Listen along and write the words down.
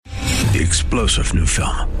The explosive new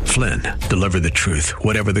film, Flynn, deliver the truth,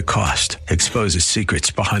 whatever the cost, exposes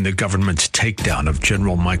secrets behind the government's takedown of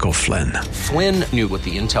General Michael Flynn. Flynn knew what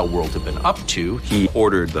the intel world had been up to. He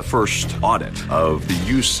ordered the first audit of the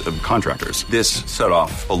use of contractors. This set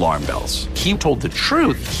off alarm bells. He told the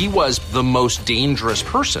truth. He was the most dangerous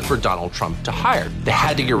person for Donald Trump to hire. They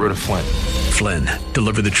had to get rid of Flynn. Flynn,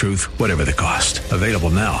 deliver the truth, whatever the cost. Available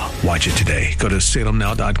now. Watch it today. Go to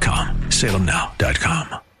salemnow.com.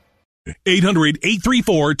 salemnow.com.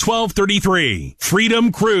 800-834-1233.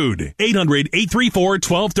 Freedom Crude.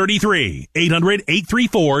 800-834-1233.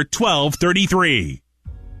 800-834-1233.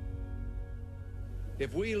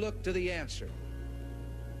 If we look to the answer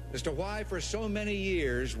as to why for so many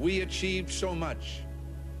years we achieved so much,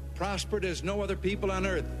 prospered as no other people on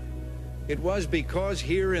earth, it was because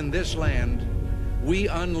here in this land we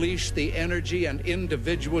unleashed the energy and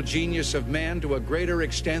individual genius of man to a greater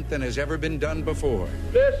extent than has ever been done before.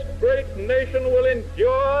 This great nation will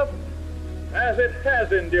endure as it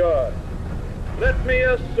has endured. Let me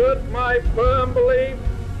assert my firm belief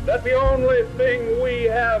that the only thing we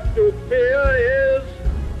have to fear is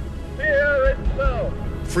fear itself.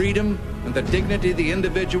 Freedom and the dignity of the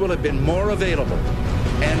individual have been more available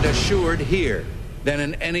and assured here than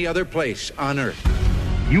in any other place on earth.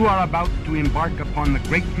 You are about to embark upon the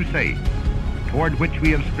great crusade toward which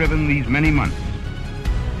we have striven these many months.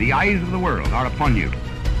 The eyes of the world are upon you.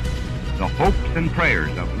 The hopes and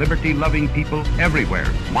prayers of liberty-loving people everywhere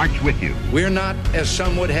march with you. We're not, as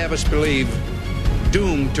some would have us believe,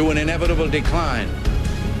 doomed to an inevitable decline.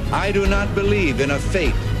 I do not believe in a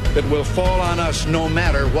fate that will fall on us no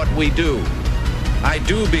matter what we do. I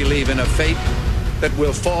do believe in a fate that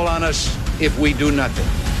will fall on us if we do nothing.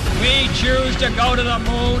 We choose to go to the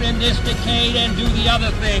moon in this decade and do the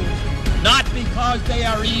other things, not because they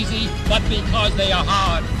are easy, but because they are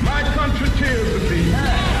hard. My country tears of thee.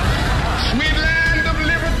 Sweet land of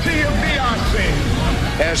liberty of thee I sing.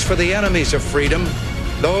 As for the enemies of freedom,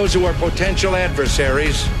 those who are potential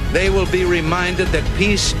adversaries, they will be reminded that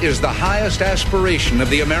peace is the highest aspiration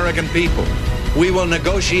of the American people. We will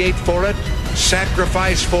negotiate for it,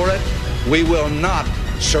 sacrifice for it. We will not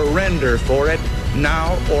surrender for it,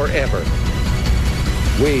 now or ever.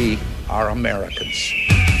 We are Americans.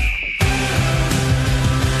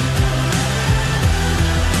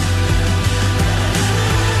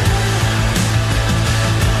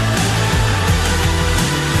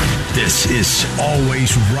 This is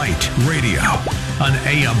Always Right Radio on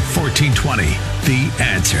AM 1420, The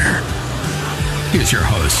Answer. Here's your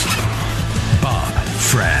host, Bob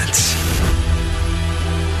Frantz.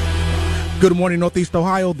 Good morning, Northeast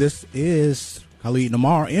Ohio. This is Khalid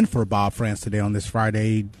Namar in for Bob Frantz today on this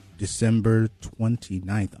Friday, December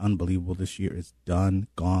 29th. Unbelievable. This year is done,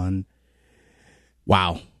 gone.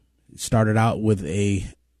 Wow. It started out with a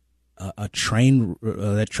train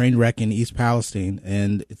wreck in East Palestine,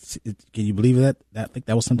 and can you believe that? I think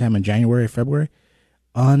that was sometime in January or February.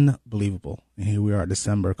 Unbelievable. And here we are,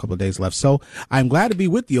 December, a couple of days left. So I'm glad to be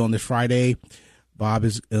with you on this Friday. Bob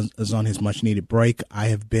is on his much-needed break. I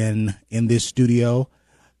have been in this studio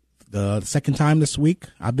the second time this week.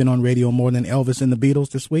 I've been on radio more than Elvis and the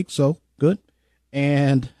Beatles this week, so good.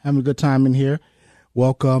 And having a good time in here.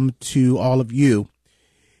 Welcome to all of you.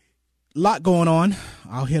 A lot going on.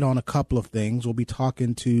 I'll hit on a couple of things. We'll be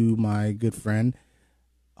talking to my good friend,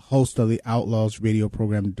 host of the Outlaws radio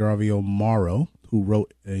program, Darvio Morrow, who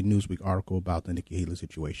wrote a Newsweek article about the Nikki Haley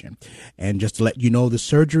situation. And just to let you know, the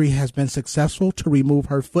surgery has been successful to remove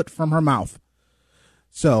her foot from her mouth.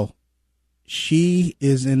 So she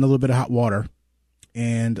is in a little bit of hot water,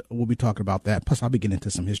 and we'll be talking about that. Plus, I'll be getting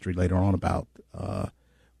into some history later on about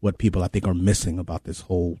what people I think are missing about this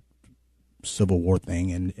whole Civil War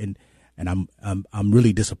thing. And I'm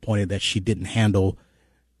really disappointed that she didn't handle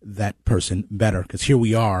that person better, because here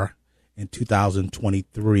we are in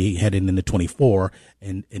 2023 heading into 24,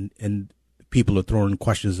 and people are throwing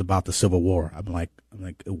questions about the Civil War. I'm like,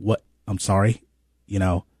 what? I'm sorry. You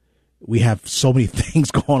know, we have so many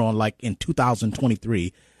things going on, like in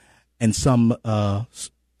 2023, and some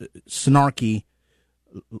snarky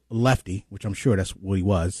lefty, which I'm sure that's what he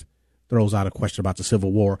was, throws out a question about the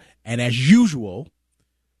Civil War. And as usual,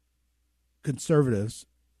 conservatives,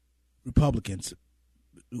 Republicans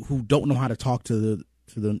who don't know how to talk to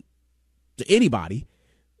anybody,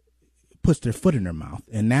 puts their foot in their mouth.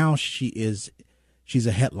 And now she's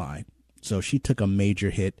a headline. So she took a major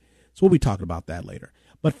hit. So we'll be talking about that later.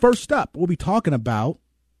 But first up, we'll be talking about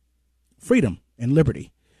freedom and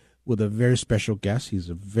liberty with a very special guest. He's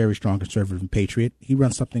a very strong conservative and patriot. He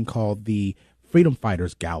runs something called the Freedom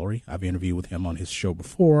Fighters Gallery. I've interviewed with him on his show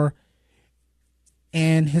before.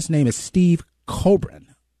 And his name is Steve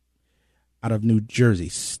Coburn. out of New Jersey.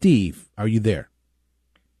 Steve, are you there?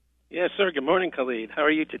 Yes, sir. Good morning, Khalid. How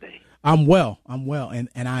are you today? I'm well. And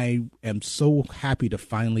I am so happy to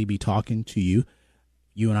finally be talking to you.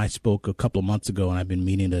 You and I spoke a couple of months ago, and I've been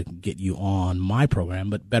meaning to get you on my program.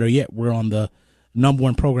 But better yet, we're on the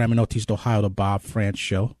 #1 program in Northeast Ohio, the Bob France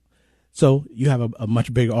Show. So you have a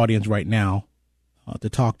much bigger audience right now to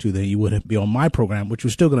talk to than you would be on my program, which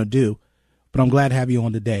we're still going to do. But I'm glad to have you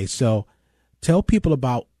on today. So tell people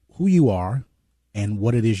about who you are and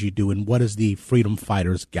what it is you do, and what is the Freedom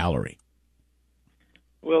Fighters Gallery.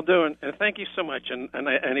 Will do, and thank you so much. And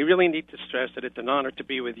I really need to stress that it's an honor to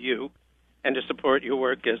be with you and to support your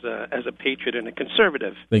work as a patriot and a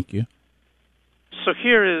conservative. Thank you. So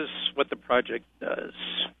here is what the project does.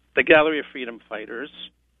 The Gallery of Freedom Fighters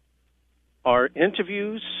are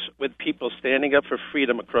interviews with people standing up for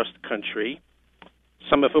freedom across the country,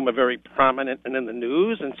 some of whom are very prominent and in the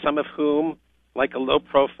news, and some of whom like a low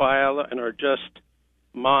profile and are just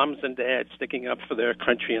moms and dads sticking up for their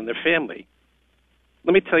country and their family.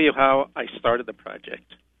 Let me tell you how I started the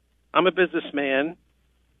project. I'm a businessman.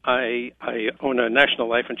 I own a national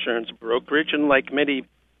life insurance brokerage, and like many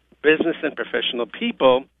business and professional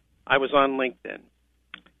people, I was on LinkedIn.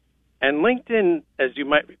 And LinkedIn, as you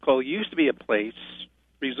might recall, used to be a place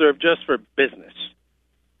reserved just for business.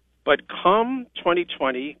 But come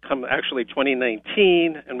 2020, come actually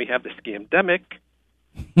 2019, and we have the scamdemic,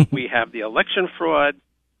 we have the election fraud,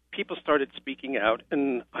 people started speaking out,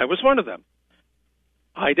 and I was one of them.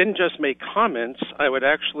 I didn't just make comments, I would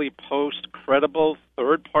actually post credible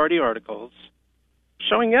third-party articles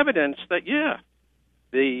showing evidence that,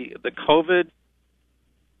 the COVID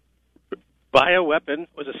bioweapon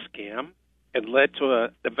was a scam. It led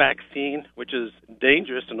to the vaccine, which is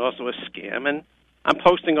dangerous and also a scam. And I'm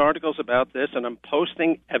posting articles about this, and I'm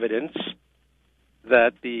posting evidence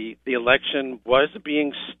that the election was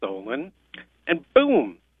being stolen. And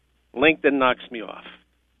boom, LinkedIn knocks me off.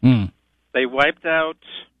 They wiped out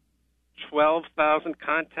 12,000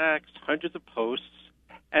 contacts, hundreds of posts.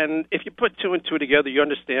 And if you put two and two together, you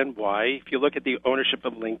understand why. If you look at the ownership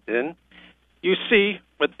of LinkedIn, you see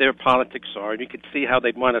what their politics are, and you can see how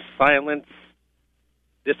they'd want to silence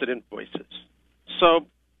dissident voices. So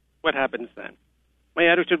what happens then? My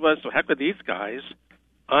attitude was, so heck with these guys.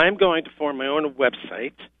 I'm going to form my own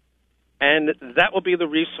website, and that will be the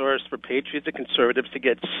resource for patriots and conservatives to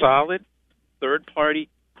get solid, third-party,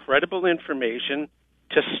 credible information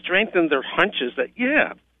to strengthen their hunches that,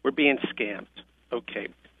 we're being scammed. Okay.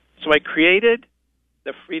 So I created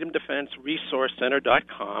the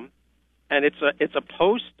freedomdefenseresourcecenter.com, and it's a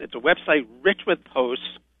website rich with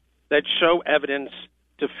posts that show evidence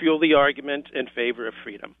to fuel the argument in favor of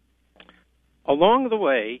freedom. Along the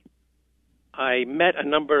way, I met a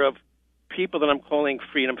number of people that I'm calling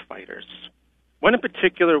freedom fighters. One in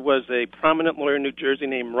particular was a prominent lawyer in New Jersey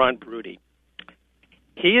named Ron Brody.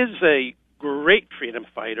 He is a great freedom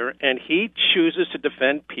fighter, and he chooses to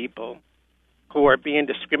defend people who are being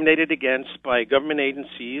discriminated against by government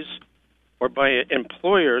agencies or by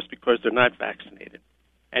employers because they're not vaccinated.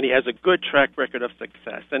 And he has a good track record of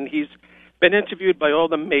success. And he's been interviewed by all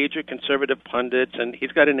the major conservative pundits, and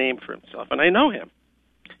he's got a name for himself. And I know him.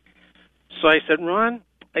 So I said, Ron,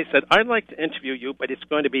 I'd like to interview you, but it's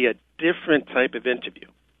going to be a different type of interview.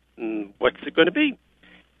 What's it going to be?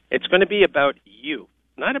 It's going to be about you,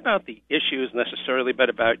 not about the issues necessarily, but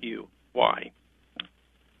about you. Why?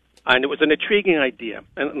 And it was an intriguing idea.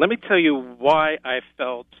 And let me tell you why I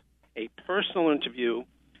felt a personal interview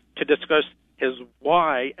to discuss his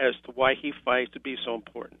why as to why he fights would be so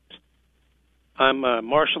important. I'm a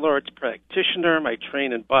martial arts practitioner. I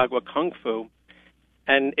train in Bagua Kung Fu.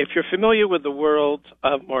 And if you're familiar with the world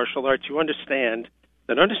of martial arts, you understand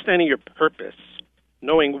that understanding your purpose,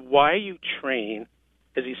 knowing why you train,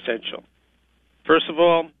 is essential. First of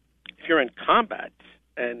all, if you're in combat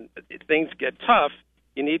and things get tough,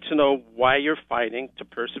 you need to know why you're fighting to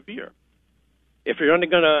persevere. If you're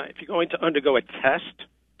going to undergo a test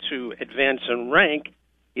to advance in rank,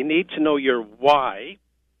 you need to know your why,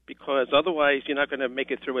 because otherwise you're not going to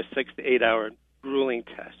make it through a 6 to 8 hour grueling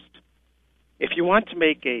test. If you want to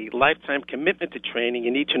make a lifetime commitment to training,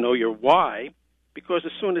 you need to know your why, because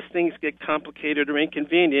as soon as things get complicated or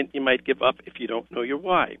inconvenient, you might give up if you don't know your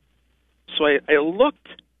why. So I looked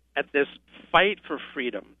at this fight for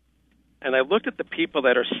freedom, and I looked at the people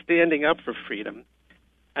that are standing up for freedom,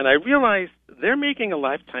 and I realized they're making a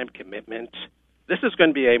lifetime commitment. This is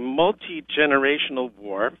going to be a multi-generational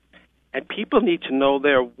war, and people need to know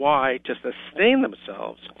their why to sustain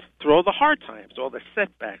themselves through all the hard times, all the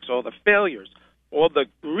setbacks, all the failures, all the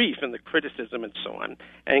grief and the criticism and so on,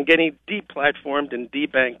 and getting deplatformed and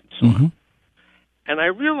debanked and so on. And I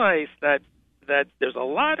realized that that there's a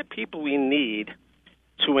lot of people we need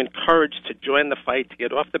to encourage to join the fight, to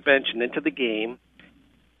get off the bench and into the game,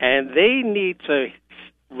 and they need to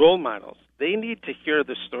role models. They need to hear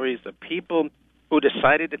the stories of people who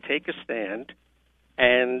decided to take a stand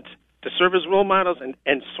and to serve as role models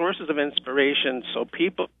and sources of inspiration, so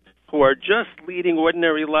people who are just leading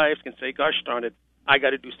ordinary lives can say, gosh darn it, I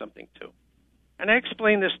got to do something too. And I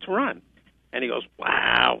explained this to Ron, and he goes,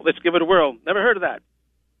 wow, let's give it a whirl. Never heard of that.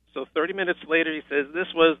 So 30 minutes later, he says, this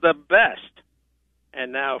was the best.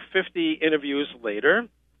 And now 50 interviews later,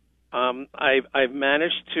 I've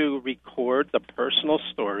managed to record the personal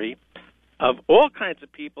story of all kinds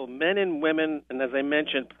of people, men and women, and as I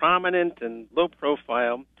mentioned, prominent and low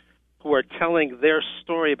profile, who are telling their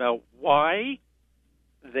story about why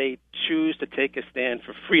they choose to take a stand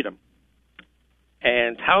for freedom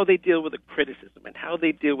and how they deal with the criticism and how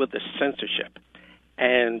they deal with the censorship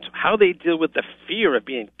and how they deal with the fear of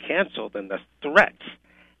being canceled and the threats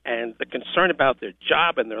and the concern about their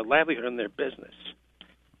job and their livelihood and their business.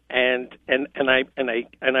 And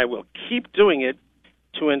I will keep doing it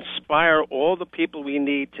to inspire all the people we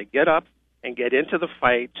need to get up and get into the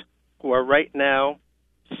fight who are right now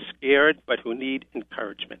scared but who need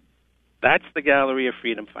encouragement. That's the Gallery of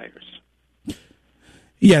Freedom Fighters.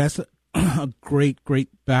 Yeah, that's a great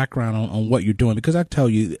background on what you're doing, because I tell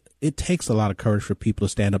you, it takes a lot of courage for people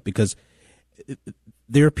to stand up, because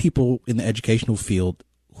there are people in the educational field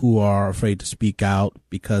who are afraid to speak out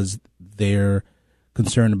because they're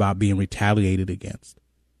concerned about being retaliated against.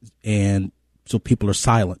 And so people are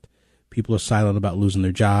silent. People are silent about losing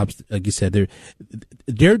their jobs. Like you said,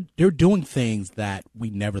 they're doing things that we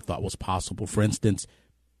never thought was possible. For instance,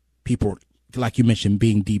 people, like you mentioned,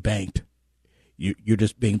 being debanked. You're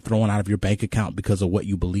just being thrown out of your bank account because of what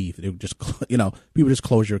you believe. They just, people just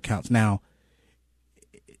close your accounts. Now,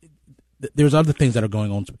 there's other things that are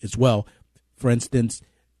going on as well. For instance,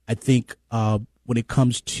 I think when it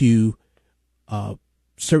comes to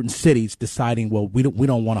certain cities deciding, well, we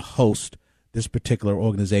don't want to host this particular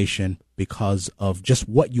organization because of just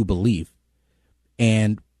what you believe.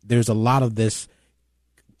 And there's a lot of this,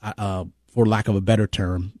 for lack of a better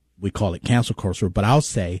term, we call it cancel culture, but I'll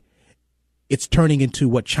say it's turning into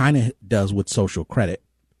what China does with social credit,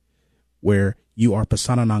 where you are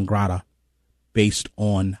persona non grata based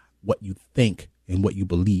on what you think and what you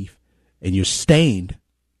believe, and you're stained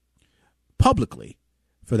publicly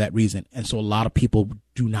for that reason. And so a lot of people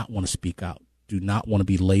do not want to speak out, do not want to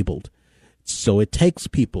be labeled. So it takes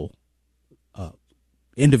people,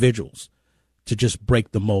 individuals, to just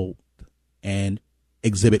break the mold and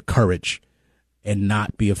exhibit courage and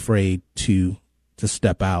not be afraid to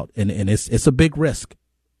step out. And it's a big risk.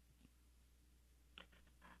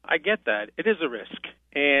 I get that. It is a risk.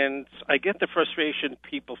 And I get the frustration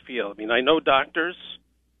people feel. I mean, I know doctors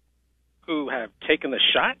who have taken the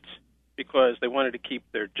shot because they wanted to keep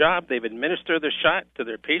their job. They've administered the shot to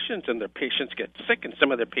their patients, and their patients get sick, and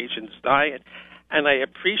some of their patients die. And I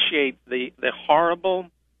appreciate the horrible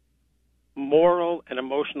moral and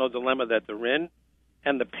emotional dilemma that they're in.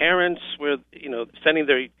 And the parents were, sending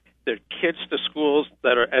their kids to schools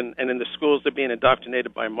that are, and in the schools they're being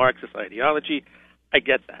indoctrinated by Marxist ideology. I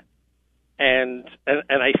get that. And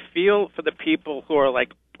I feel for the people who are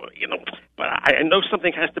like, but I know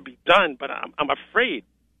something has to be done, but I'm afraid.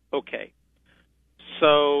 Okay.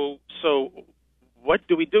 So what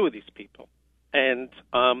do we do with these people? And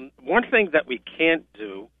one thing that we can't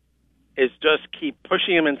do is just keep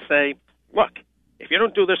pushing them and say, look, if you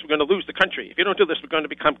don't do this, we're going to lose the country. If you don't do this, we're going to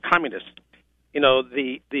become communist.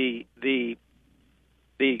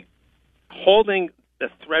 The holding the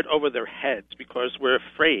thread over their heads because we're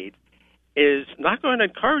afraid is not going to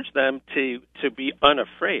encourage them to be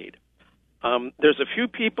unafraid. There's a few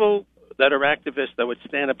people that are activists that would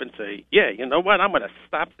stand up and say, yeah, you know what, I'm going to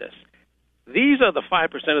stop this. These are the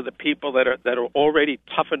 5% of the people that are already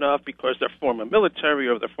tough enough because they're former military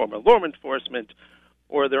or they're former law enforcement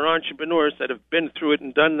or they're entrepreneurs that have been through it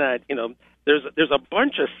and done that. There's a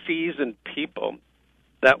bunch of seasoned people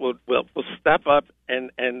that will step up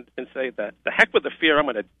and say that the heck with the fear, I'm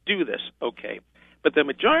going to do this. Okay. But the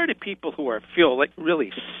majority of people who feel like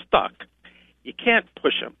really stuck, you can't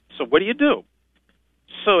push them. So what do?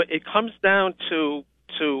 So it comes down to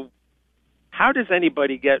how does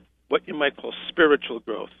anybody get what you might call spiritual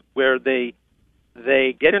growth, where they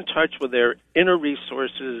get in touch with their inner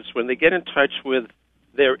resources, when they get in touch with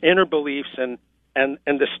their inner beliefs and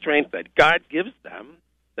the strength that God gives them,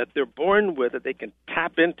 that they're born with, that they can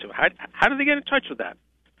tap into. How do they get in touch with that?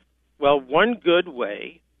 Well, one good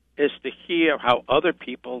way is to hear how other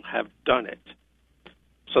people have done it.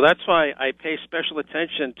 So that's why I pay special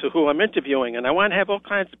attention to who I'm interviewing, and I want to have all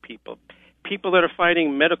kinds of people people that are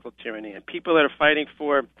fighting medical tyranny, and people that are fighting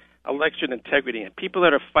for election integrity, and people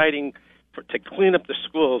that are fighting to clean up the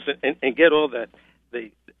schools and get all the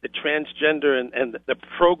transgender and the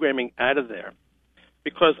programming out of there.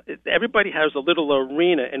 Because everybody has a little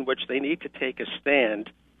arena in which they need to take a stand,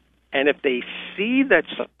 and if they see that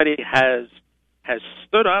somebody has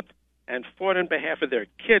stood up and fought on behalf of their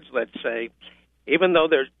kids, let's say, even though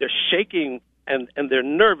they're shaking and they're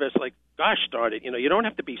nervous, like, gosh darn it, you don't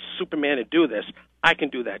have to be Superman to do this. I can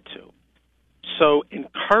do that too. So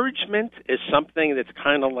encouragement is something that's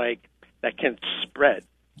kind of like that can spread.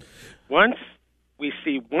 Once we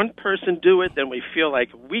see one person do it, then we feel like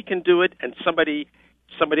we can do it, and somebody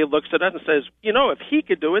looks at us and says, if he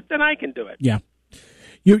could do it, then I can do it. Yeah.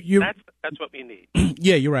 That's what we need.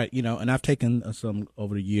 Yeah, you're right. And I've taken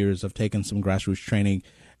over the years, I've taken some grassroots training,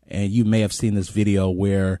 and you may have seen this video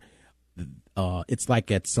where it's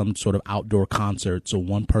like at some sort of outdoor concert. So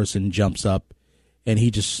one person jumps up and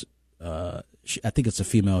he just, I think it's a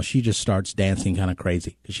female, she just starts dancing kind of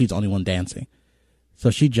crazy because she's the only one dancing.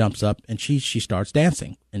 So she jumps up and she starts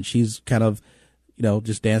dancing, and she's kind of,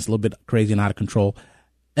 just dance a little bit crazy and out of control.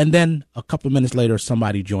 And then a couple of minutes later,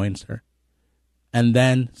 somebody joins her. And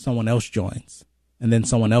then someone else joins. And then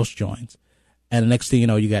someone else joins. And the next thing you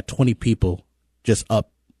know, you got 20 people just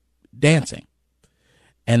up dancing.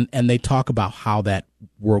 And they talk about how that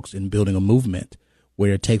works in building a movement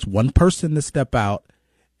where it takes one person to step out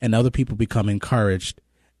and other people become encouraged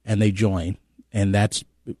and they join. And that's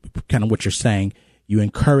kind of what you're saying. You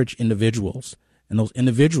encourage individuals, and those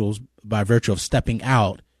individuals, by virtue of stepping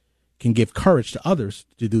out, can give courage to others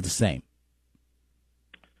to do the same.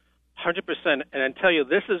 100%. And I tell you,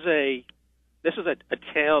 this is a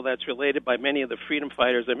tale that's related by many of the freedom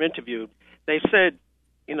fighters I've interviewed. They said,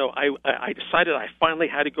 I decided I finally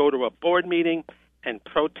had to go to a board meeting and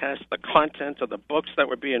protest the contents of the books that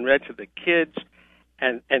were being read to the kids.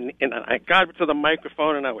 And I got to the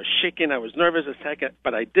microphone, and I was shaking. I was nervous as heck,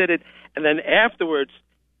 but I did it. And then afterwards,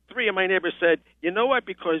 3 of my neighbors said, you know what,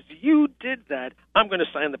 because you did that, I'm going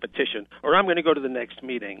to sign the petition, or I'm going to go to the next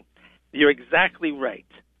meeting. You're exactly right.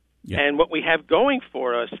 Yeah. And what we have going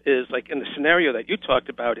for us is, like in the scenario that you talked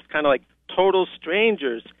about, it's kind of like total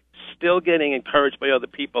strangers still getting encouraged by other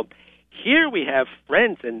people. Here we have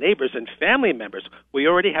friends and neighbors and family members. We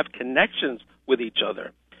already have connections with each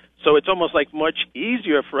other. So it's almost like much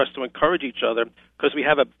easier for us to encourage each other because we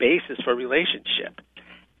have a basis for relationship.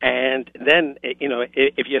 And then,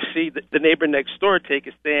 if you see the neighbor next door take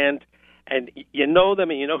a stand and you know them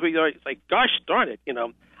and you know who you are, it's like, gosh darn it,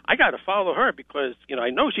 I got to follow her because, I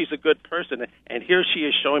know she's a good person, and here she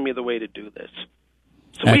is showing me the way to do this.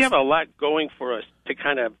 So we have a lot going for us to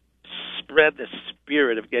kind of spread the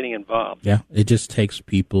spirit of getting involved. Yeah, it just takes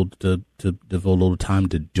people to devote a little time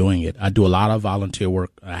to doing it. I do a lot of volunteer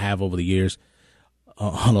work. I have over the years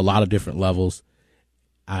on a lot of different levels.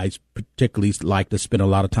 I particularly like to spend a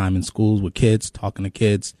lot of time in schools with kids, talking to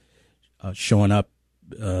kids, showing up.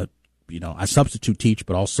 I substitute teach,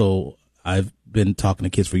 but also I've been talking to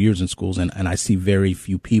kids for years in schools, and I see very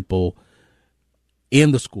few people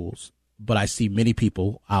in the schools, but I see many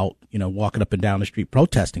people out, walking up and down the street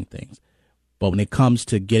protesting things. But when it comes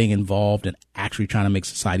to getting involved and actually trying to make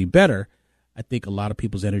society better, I think a lot of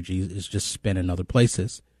people's energy is just spent in other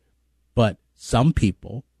places. But some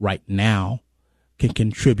people right now can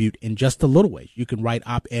contribute in just a little ways. You can write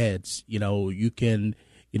op-eds, you can,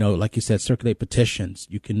 like you said, circulate petitions.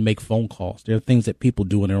 You can make phone calls. There are things that people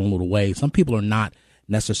do in their own little way. Some people are not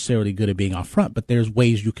necessarily good at being out front, but there's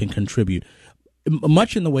ways you can contribute,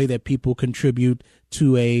 much in the way that people contribute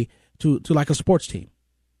to like a sports team.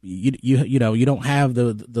 You don't have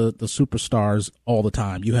the superstars all the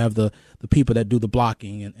time. You have the people that do the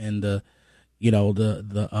blocking and the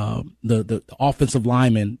offensive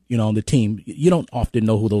linemen, on the team. You don't often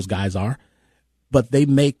know who those guys are, but they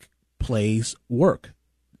make plays work.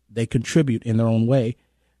 They contribute in their own way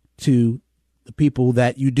to the people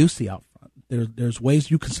that you do see out front. There's ways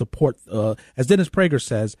you can support, as Dennis Prager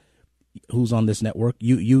says, who's on this network,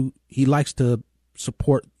 he likes to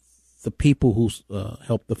support the people who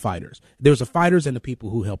help the fighters. There's the fighters and the people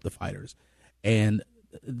who help the fighters. And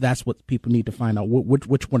that's what people need to find out.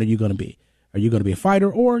 Which one are you going to be? Are you going to be a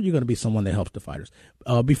fighter, or are you going to be someone that helps the fighters?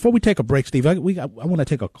 Before we take a break, Steve, I want to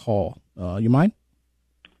take a call. You mind?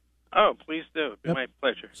 Oh, please do. It'd be my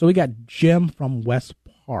pleasure. So we got Jim from West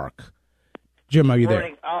Park. Jim, are you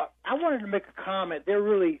there? I wanted to make a comment. They're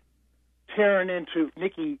really tearing into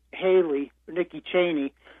Nikki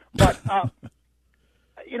Cheney, but I'm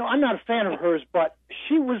not a fan of hers, but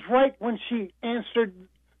she was right when she answered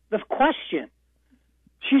the question.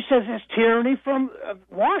 She says it's tyranny from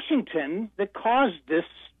Washington that caused this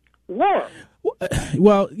war.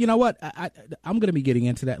 Well, you know what? I'm going to be getting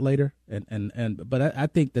into that later, but I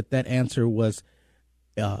think that answer was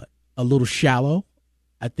a little shallow.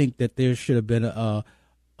 I think that there should have been a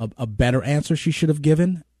better answer she should have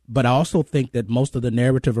given, but I also think that most of the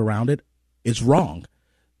narrative around it is wrong.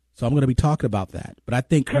 So I'm going to be talking about that. But I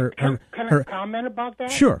think Can I comment about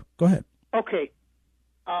that? Sure, go ahead. Okay.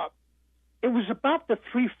 It was about the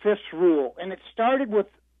 3/5 rule, and it started with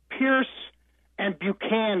Pierce and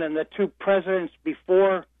Buchanan, the two presidents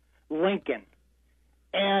before Lincoln.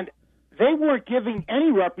 And they weren't giving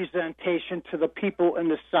any representation to the people in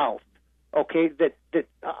the South, okay, that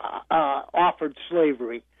offered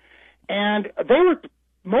slavery. And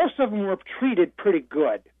most of them were treated pretty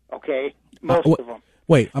good, okay, most of them.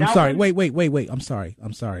 Wait, I'm sorry. Wait. I'm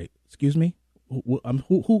sorry. Excuse me? Who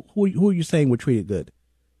are you saying were treated good?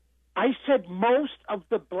 I said most of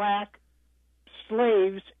the black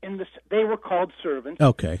slaves they were called servants.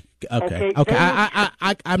 Okay.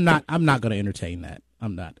 I'm not going to entertain that.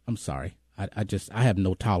 I'm not. I'm sorry. I have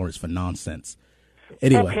no tolerance for nonsense.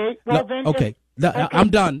 Anyway. Okay. Well, then. Okay. I'm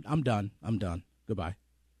done. Goodbye.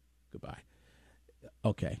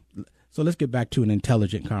 Okay. So let's get back to an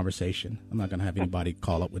intelligent conversation. I'm not going to have anybody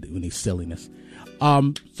call up with any silliness.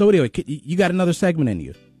 So anyway, you got another segment in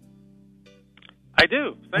you? I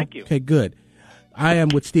do. Thank you. Okay, good. I am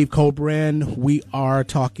with Steve Colbran. We are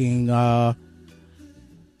talking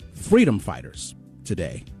freedom fighters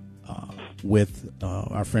today with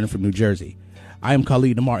our friend from New Jersey. I am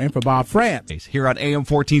Khalid Namar in for Bob France. Here on AM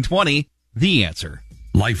 1420, The Answer.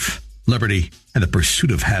 Life, liberty, and the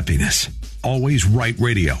pursuit of happiness. Always Right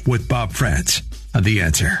Radio with Bob France on The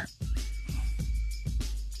Answer.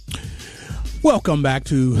 Welcome back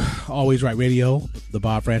to Always Right Radio, the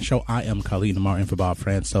Bob France Show. I am Khalid Namar in for Bob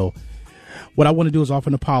France. So what I want to do is offer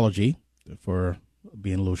an apology for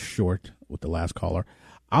being a little short with the last caller.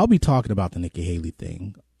 I'll be talking about the Nikki Haley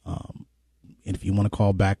thing. And if you want to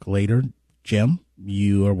call back later, Jim,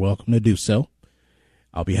 you are welcome to do so.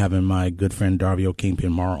 I'll be having my good friend Darvio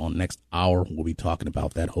Kingpin Marr on next hour. We'll be talking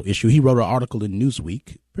about that whole issue. He wrote an article in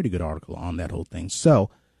Newsweek, pretty good article on that whole thing. So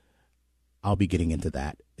I'll be getting into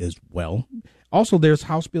that as well. Also, there's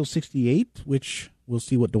House Bill 68, which we'll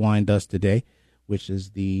see what DeWine does today, which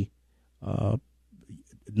is the youth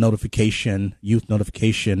notification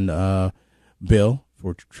bill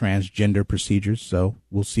for transgender procedures. So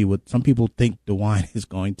we'll see what some people think DeWine is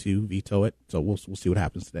going to veto it. So we'll see what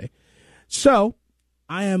happens today. So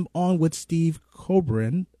I am on with Steve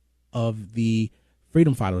Colbran of the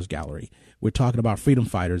Freedom Fighters Gallery. We're talking about freedom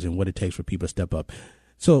fighters and what it takes for people to step up.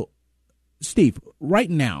 So, Steve, right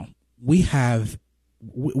now we're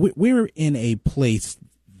in a place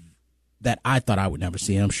that I thought I would never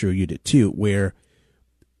see, and I'm sure you did too, where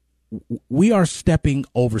we are stepping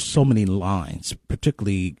over so many lines,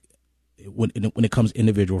 particularly when it comes to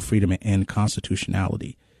individual freedom and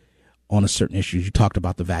constitutionality on a certain issue. You talked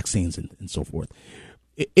about the vaccines and so forth.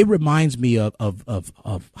 It reminds me of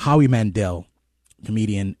Howie Mandel,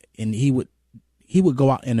 comedian, and he would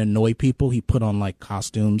go out and annoy people. He put on like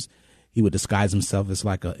costumes. He would disguise himself as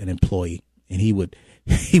like an employee, and he would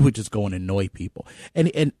just go and annoy people.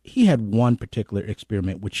 And he had one particular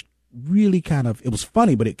experiment which really it was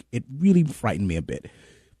funny, but it really frightened me a bit.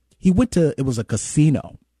 It was a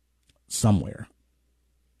casino somewhere,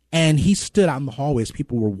 and he stood out in the hallways.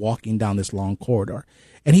 People were walking down this long corridor,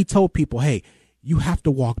 and he told people, hey, you have to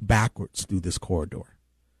walk backwards through this corridor.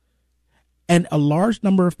 And a large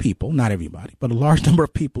number of people, not everybody, but a large number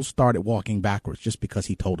of people started walking backwards just because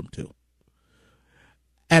he told them to.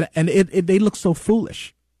 And they looked so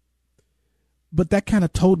foolish. But that kind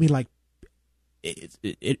of told me, like,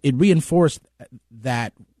 it reinforced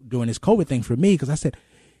that during this COVID thing for me, because I said,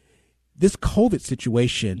 this COVID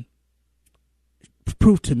situation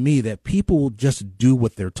proved to me that people will just do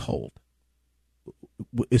what they're told.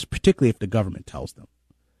 Is particularly if the government tells them.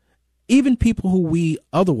 Even people who we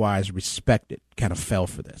otherwise respected kind of fell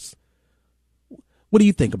for this. What do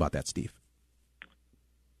you think about that, Steve?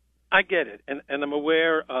 I get it, and I'm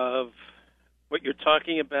aware of what you're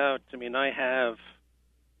talking about. I mean, I have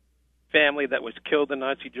family that was killed in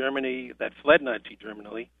Nazi Germany, that fled Nazi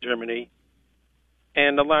Germany,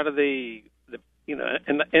 and a lot of and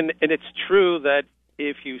it's true that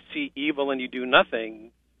if you see evil and you do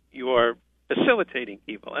nothing, you are facilitating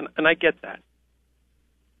evil, and I get that.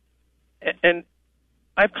 And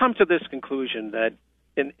I've come to this conclusion that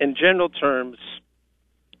in general terms,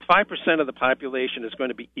 5% of the population is going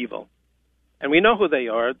to be evil. And we know who they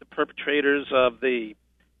are, the perpetrators of the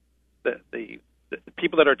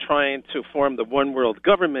people that are trying to form the one world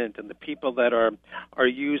government, and the people that are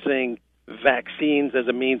using vaccines as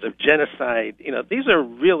a means of genocide. These are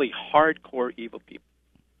really hardcore evil people.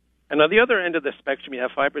 And on the other end of the spectrum, you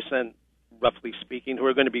have 5%, roughly speaking, who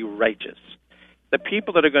are going to be righteous. The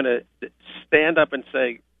people that are going to stand up and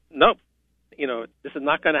say, nope, this is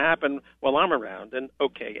not going to happen while I'm around. And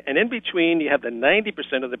okay. And in between, you have the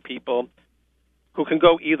 90% of the people who can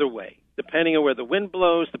go either way, depending on where the wind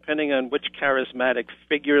blows, depending on which charismatic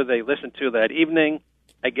figure they listen to that evening.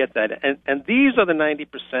 I get that. And these are the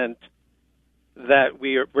 90% that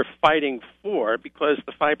we're fighting for, because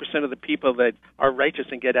the 5% of the people that are righteous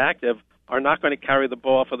and get active are not going to carry the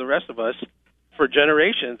ball for the rest of us for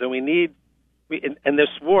generations. And this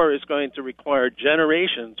war is going to require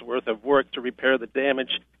generations worth of work to repair the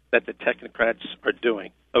damage that the technocrats are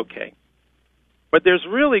doing. Okay. But there's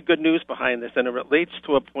really good news behind this, and it relates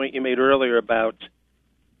to a point you made earlier about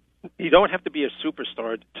you don't have to be a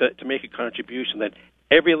superstar to make a contribution, that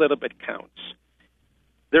every little bit counts.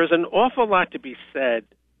 There's an awful lot to be said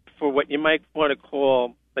for what you might want to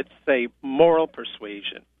call, let's say, moral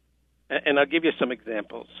persuasion. And I'll give you some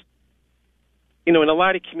examples. In a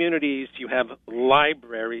lot of communities, you have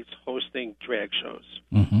libraries hosting drag shows,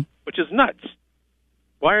 which is nuts.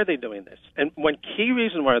 Why are they doing this? And one key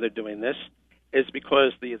reason why they're doing this is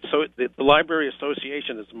because the Library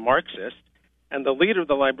Association is Marxist, and the leader of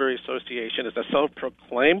the Library Association is a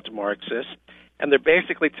self-proclaimed Marxist, and they're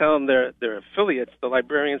basically telling their affiliates, the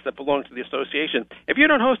librarians that belong to the association, if you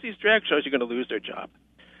don't host these drag shows, you're going to lose their job.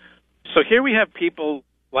 So here we have people,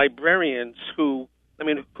 librarians, who's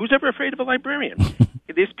ever afraid of a librarian?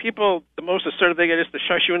 These people, the most assertive they get is to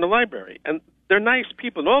shush you in the library. And they're nice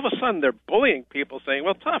people. And all of a sudden, they're bullying people, saying,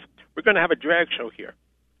 well, tough, we're going to have a drag show here.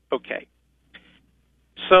 Okay.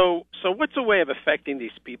 So what's a way of affecting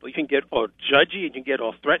these people? You can get all judgy, you can get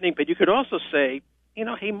all threatening, but you could also say,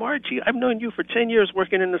 hey, Margie, I've known you for 10 years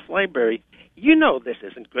working in this library. You know this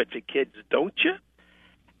isn't good for kids, don't you?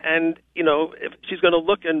 And, if she's going to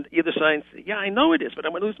look on either side and say, yeah, I know it is, but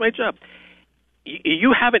I'm going to lose my job.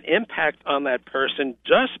 You have an impact on that person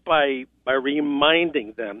just by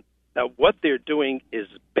reminding them that what they're doing is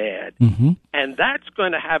bad. And that's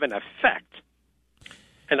going to have an effect.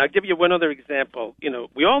 And I'll give you one other example.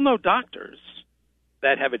 We all know doctors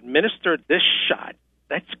that have administered this shot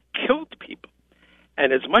that's killed people.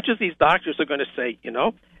 And as much as these doctors are going to say,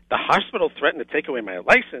 the hospital threatened to take away my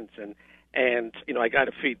license and I got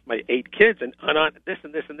to feed my 8 kids and on this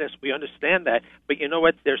and this and this, we understand that. But you know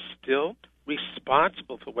what? They're still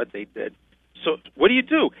responsible for what they did. So what do you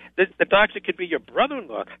do? The doctor could be your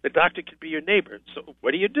brother-in-law. The doctor could be your neighbor. So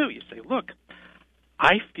what do? You say, look,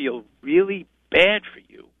 I feel really bad for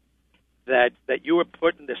you that you were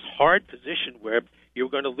put in this hard position where you were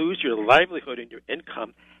going to lose your livelihood and your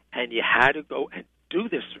income, and you had to go and do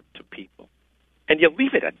this to people. And you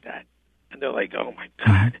leave it at that. And they're like, oh, my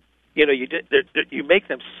God. You make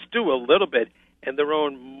them stew a little bit in their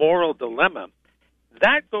own moral dilemma.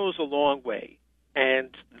 That goes a long way. And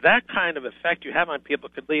that kind of effect you have on people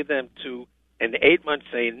could lead them to, in 8 months,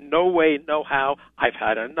 say, no way, no how, I've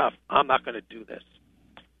had enough. I'm not going to do this.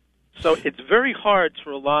 So it's very hard to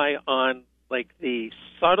rely on, the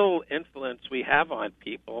subtle influence we have on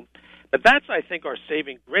people. But that's, I think, our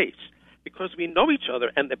saving grace, because we know each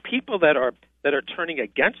other. And the people that are turning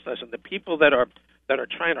against us, and the people that are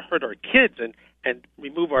trying to hurt our kids and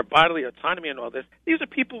remove our bodily autonomy and all this, these are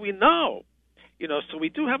people we know. So we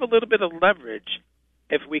do have a little bit of leverage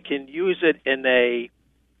if we can use it in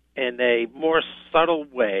a more subtle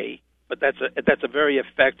way, but that's a very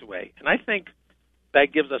effective way. And I think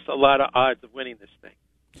that gives us a lot of odds of winning this thing.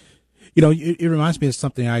 It reminds me of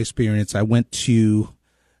something I experienced. I went to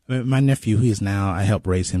my nephew, I helped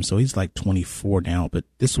raise him, so he's like 24 now, but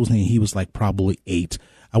this was when he was like probably 8.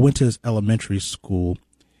 I went to his elementary school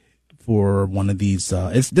for one of these,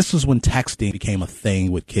 this was when texting became a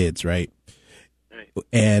thing with kids, right?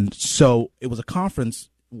 And so it was a conference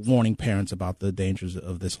warning parents about the dangers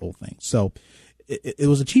of this whole thing. So it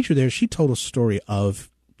was a teacher there. She told a story of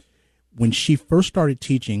when she first started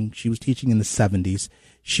teaching. She was teaching in the 70s.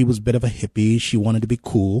 She was a bit of a hippie. She wanted to be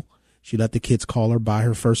cool. She let the kids call her by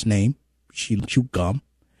her first name. She chewed gum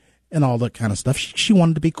and all that kind of stuff. She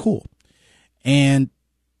wanted to be cool. And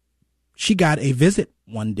she got a visit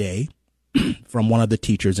one day from one of the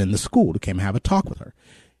teachers in the school who came to have a talk with her.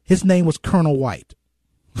 His name was Colonel White.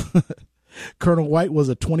 Colonel White was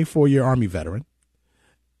a 24-year Army veteran.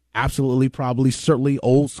 Absolutely, probably, certainly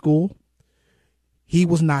old school. He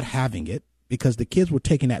was not having it because the kids were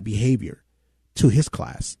taking that behavior to his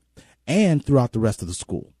class and throughout the rest of the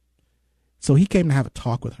school. So he came to have a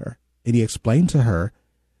talk with her, and he explained to her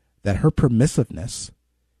that her permissiveness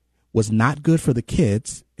was not good for the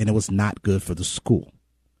kids and it was not good for the school.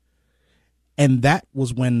 And that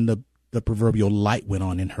was when the proverbial light went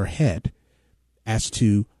on in her head as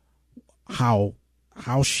to how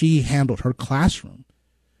she handled her classroom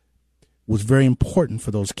was very important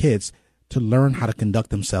for those kids to learn how to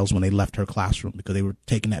conduct themselves when they left her classroom, because they were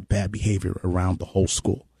taking that bad behavior around the whole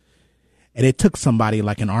school. And it took somebody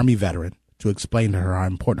like an Army veteran to explain to her how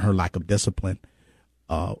important her lack of discipline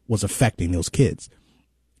was affecting those kids.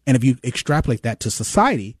 And if you extrapolate that to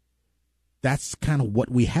society, that's kind of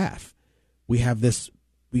what we have. We've had this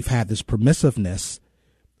permissiveness,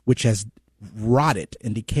 which has rotted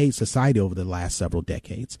and decayed society over the last several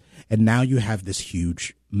decades. And now you have this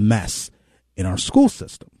huge mess in our school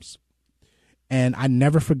systems. And I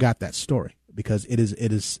never forgot that story, because it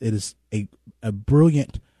is a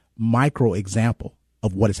brilliant micro example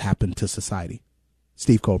of what has happened to society.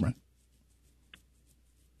 Steve Coburn.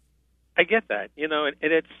 I get that, and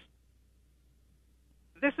it's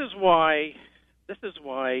this is why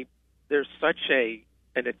there's such an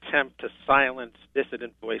attempt to silence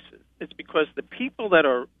dissident voices. It's because the people that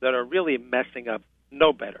are really messing up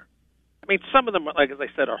know better. I mean, some of them, like as I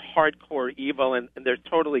said, are hardcore evil, and they're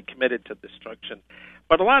totally committed to destruction.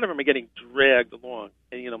 But a lot of them are getting dragged along.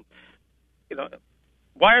 And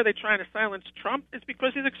why are they trying to silence Trump? It's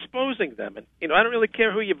because he's exposing them. And I don't really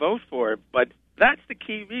care who you vote for, but that's the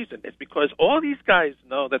key reason. It's because all these guys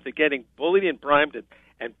know that they're getting bullied and primed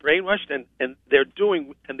and brainwashed, and they're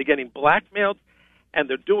getting blackmailed, and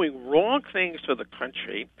they're doing wrong things for the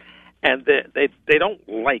country, and they don't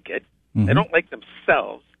like it. Mm-hmm. They don't like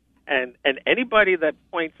themselves. And anybody that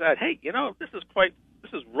points out, hey, this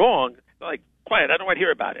is wrong, like, quiet, I don't want to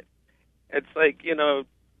hear about it. It's like,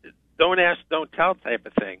 don't ask, don't tell type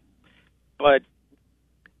of thing. But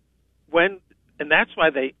and that's why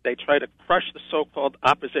they try to crush the so-called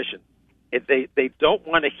opposition. They don't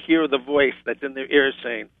want to hear the voice that's in their ears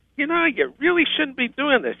saying, you really shouldn't be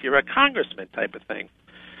doing this. You're a congressman type of thing.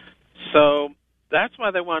 So that's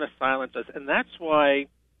why they want to silence us, and that's why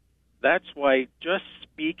just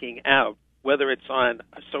speaking out, whether it's on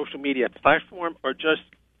a social media platform or just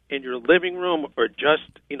in your living room or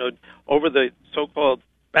just, over the so-called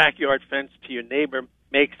backyard fence to your neighbor,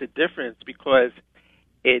 makes a difference, because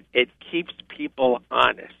it keeps people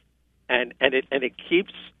honest, and it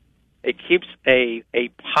keeps a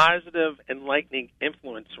positive, enlightening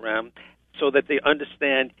influence around, so that they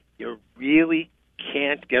understand you really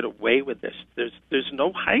can't get away with this. There's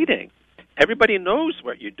no hiding. Everybody knows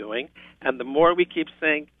what you're doing, and the more we keep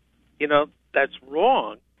saying, that's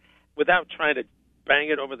wrong, without trying to bang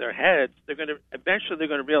it over their heads, eventually they're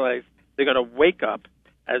going to realize, they're going to wake up,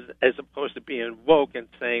 as opposed to being woke and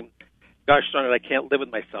saying, gosh darn it, I can't live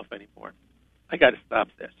with myself anymore. I got to stop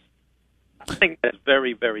this. I think that's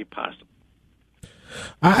very, very possible.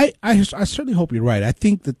 I certainly hope you're right. I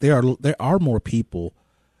think that there are more people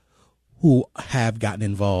who have gotten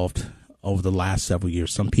involved over the last several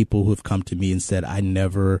years. Some people who have come to me and said, I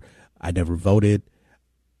never voted,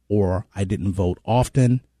 or I didn't vote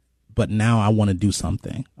often, but now I want to do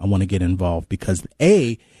something. I want to get involved, because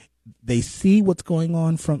they see what's going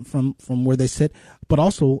on from where they sit, but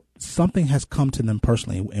also something has come to them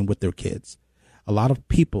personally and with their kids. A lot of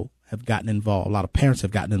people have gotten involved. A lot of parents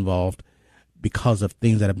have gotten involved because of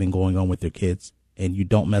things that have been going on with their kids. And you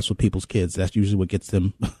don't mess with people's kids. That's usually what gets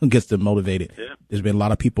them motivated. Yeah. There's been a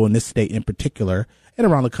lot of people in this state in particular and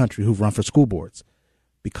around the country who've run for school boards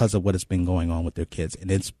because of what has been going on with their kids.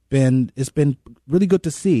 And it's been really good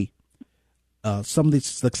to see some of the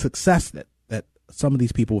success that some of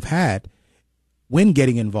these people have had when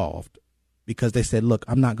getting involved, because they said, look,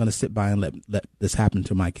 I'm not going to sit by and let this happen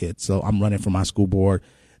to my kids. So I'm running for my school board.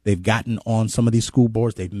 They've gotten on some of these school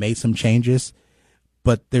boards. They've made some changes.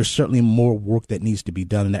 But there's certainly more work that needs to be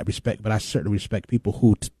done in that respect. But I certainly respect people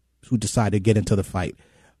who decide to get into the fight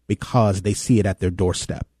because they see it at their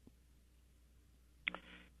doorstep.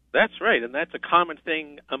 That's right, and that's a common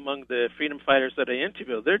thing among the freedom fighters that I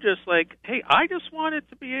interview. They're just like, hey, I just wanted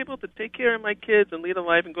to be able to take care of my kids and lead a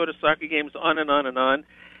life and go to soccer games, on and on and on.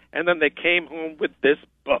 And then they came home with this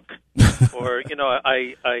book. Or,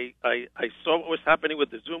 I saw what was happening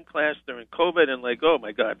with the Zoom class during COVID, and like, oh,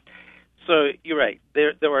 my God. So you're right.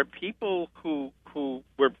 There are people who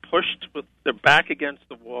were pushed with their back against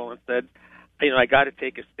the wall and said, I got to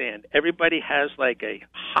take a stand. Everybody has like a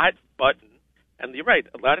hot button, and you're right.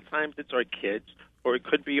 A lot of times it's our kids, or it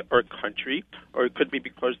could be our country, or it could be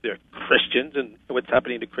because they're Christians and what's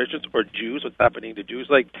happening to Christians, or Jews, what's happening to Jews.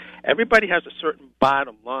 Like, everybody has a certain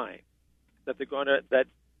bottom line that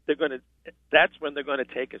that's when they're going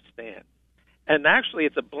to take a stand. And actually,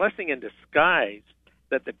 it's a blessing in disguise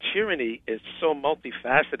that the tyranny is so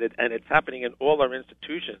multifaceted, and it's happening in all our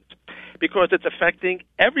institutions, because it's affecting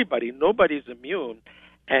everybody. Nobody's immune,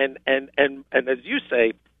 and as you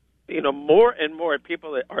say, more and more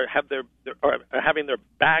people are having their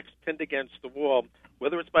backs pinned against the wall,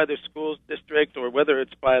 whether it's by their school district or whether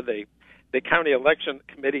it's by the county election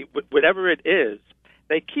committee, whatever it is.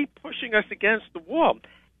 They keep pushing us against the wall,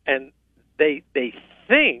 and they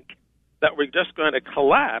think that we're just going to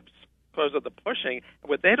collapse because of the pushing.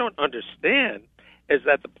 What they don't understand is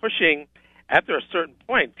that the pushing, after a certain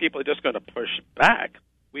point, people are just going to push back.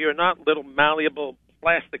 We are not little malleable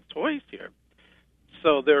plastic toys here.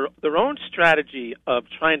 So their own strategy of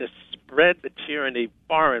trying to spread the tyranny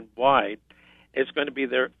far and wide is going to be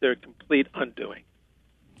their complete undoing.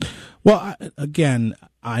 Well,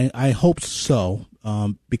 I hope so,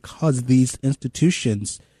 because these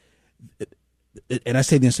institutions, and I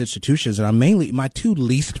say these institutions, and I'm mainly my two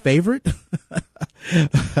least favorite,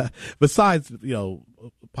 besides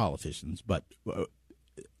politicians, but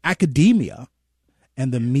academia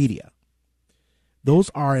and the media. Those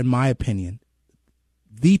are, in my opinion,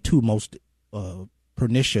 the two most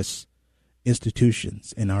pernicious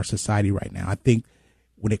institutions in our society right now. I think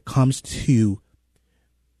when it comes to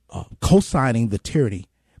co-signing the tyranny,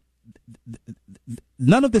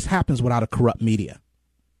 none of this happens without a corrupt media.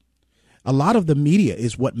 A lot of the media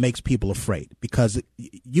is what makes people afraid, because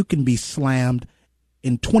you can be slammed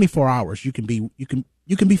in 24 hours. You can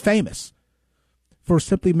be famous for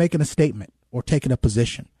simply making a statement or taking a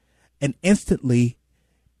position, and instantly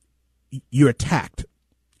you're attacked.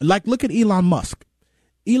 Like, look at Elon Musk.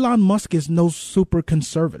 Elon Musk is no super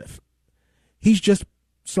conservative. He's just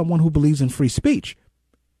someone who believes in free speech.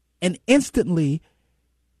 And instantly,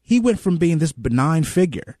 he went from being this benign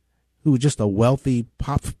figure, who was just a wealthy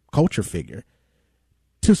pop culture figure,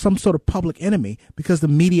 to some sort of public enemy because the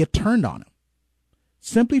media turned on him,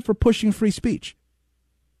 simply for pushing free speech.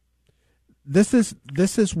 This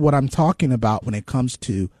is what I'm talking about when it comes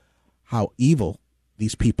to how evil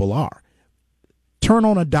these people are. Turn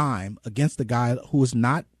on a dime against the guy who is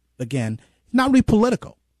not really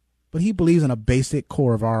political, but he believes in a basic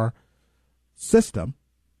core of our system,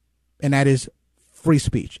 and that is free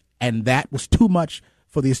speech. And that was too much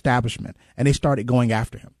for the establishment, and they started going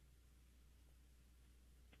after him.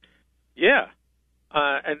 Yeah.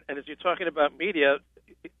 And as you're talking about media,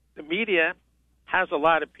 the media has a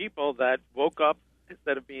lot of people that woke up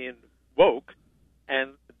instead of being woke,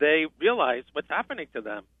 and they realize what's happening to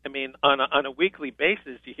them. I mean, on a weekly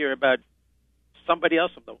basis, you hear about somebody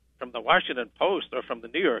else from the Washington Post or from the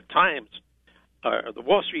New York Times or the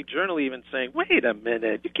Wall Street Journal even saying, wait a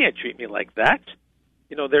minute, you can't treat me like that.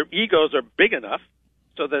 Their egos are big enough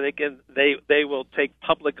so that they will take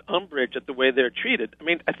public umbrage at the way they're treated. I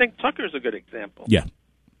mean, I think Tucker's a good example. Yeah.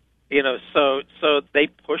 So they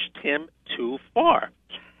pushed him too far,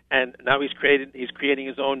 and now he's creating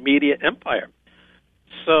his own media empire.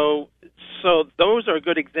 So those are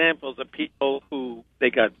good examples of people who they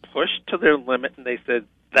got pushed to their limit and they said,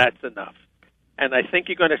 that's enough. And I think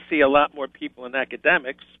you're going to see a lot more people in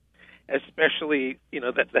academics, especially,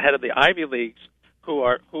 the head of the Ivy Leagues, who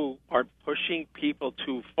are pushing people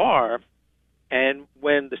too far. And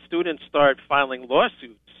when the students start filing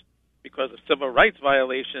lawsuits because of civil rights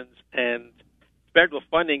violations and federal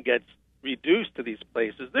funding gets reduced to these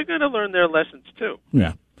places, they're going to learn their lessons too.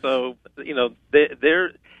 Yeah. So,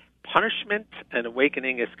 their punishment and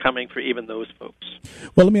awakening is coming for even those folks.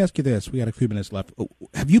 Well, let me ask you this. We got a few minutes left.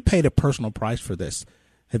 Have you paid a personal price for this?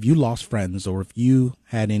 Have you lost friends, or have you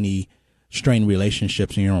had any strained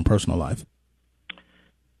relationships in your own personal life?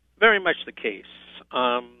 Very much the case.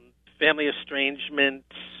 Family estrangement,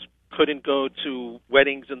 couldn't go to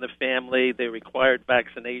weddings in the family. They required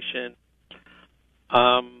vaccination.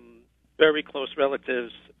 Very close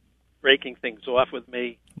relatives breaking things off with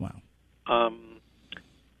me. Wow.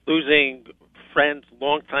 Losing friends,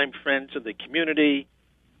 longtime friends in the community.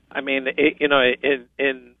 I mean,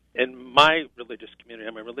 in my religious community,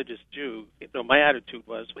 I'm a religious Jew. My attitude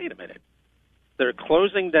was, wait a minute, they're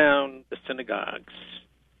closing down the synagogues,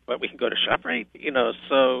 but we can go to ShopRite.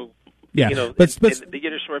 So yeah. The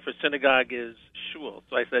Yiddish word for synagogue is shul.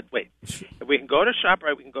 So I said, wait, if we can go to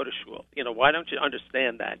ShopRite, we can go to shul. Why don't you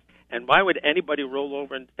understand that? And why would anybody roll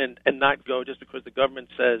over and not go just because the government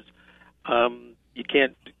says you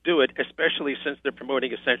can't do it, especially since they're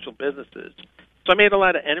promoting essential businesses? So I made a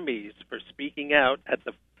lot of enemies for speaking out at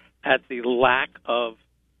the lack of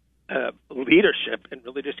leadership in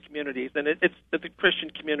religious communities, and it's the Christian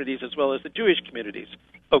communities as well as the Jewish communities.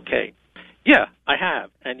 Okay, yeah, I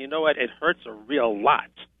have, and you know what? It hurts a real lot.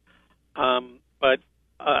 But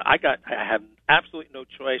I have absolutely no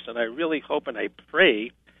choice, and I really hope and I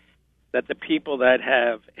pray that the people that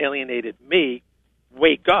have alienated me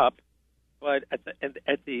wake up But at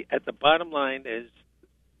the bottom line is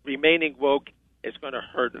remaining woke is going to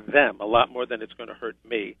hurt them a lot more than it's going to hurt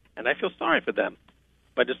me, and I feel sorry for them.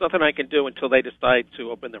 But there's nothing I can do until they decide to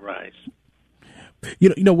open their eyes.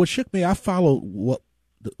 You know what shook me? I followed what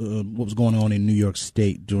was going on in New York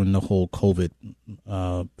State during the whole COVID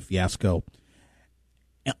fiasco,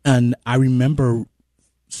 and I remember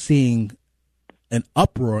seeing an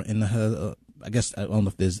uproar in the I guess I don't know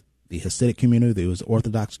if there's the Hasidic community, there was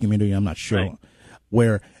Orthodox community, I'm not sure, right,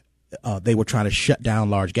 where they were trying to shut down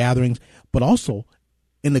large gatherings, but also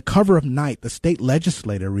in the cover of night, the state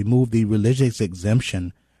legislature removed the religious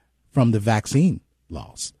exemption from the vaccine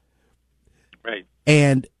laws. Right.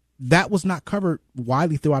 And that was not covered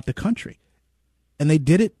widely throughout the country. And they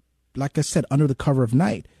did it, like I said, under the cover of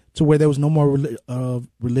night, to where there was no more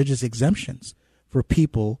religious exemptions for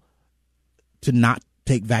people to not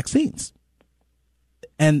take vaccines.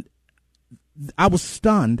 And I was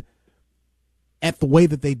stunned at the way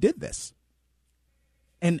that they did this.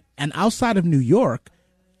 And outside of New York,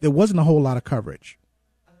 there wasn't a whole lot of coverage.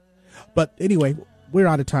 But anyway, we're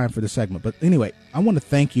out of time for the segment. But anyway, I want to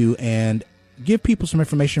thank you and give people some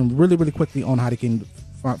information really, really quickly on how they can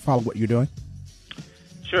follow what you're doing.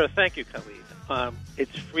 Sure. Thank you, Khalid.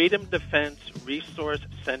 It's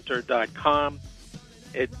freedomdefenseresourcecenter.com.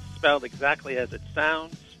 It's spelled exactly as it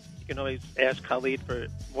sounds. You can always ask Khalid for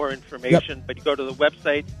more information, yep, but you go to the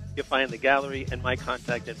website, you'll find the gallery and my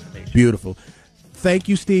contact information. Beautiful. Thank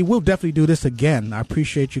you, Steve. We'll definitely do this again. I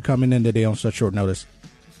appreciate you coming in today on such short notice.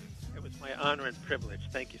 It was my honor and privilege.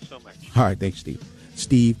 Thank you so much. All right. Thanks, Steve.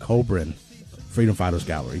 Steve Coburn, Freedom Fighters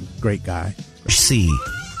Gallery. Great guy.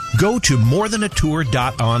 Go to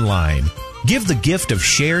morethanatour.online. Give the gift of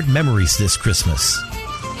shared memories this Christmas.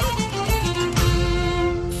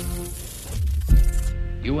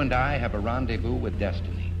 You and I have a rendezvous with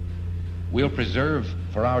destiny. We'll preserve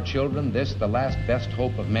for our children this, the last best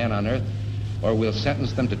hope of man on earth, or we'll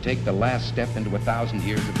sentence them to take the last step into 1,000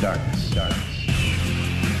 years of darkness.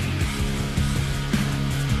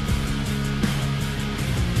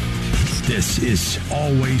 This is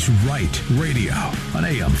Always Right Radio on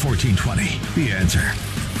AM 1420. The Answer.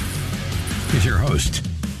 Is your host,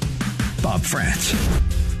 Bob France.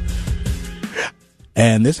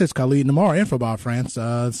 And this is Khalid Namar in for Bob France,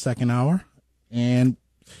 second hour. And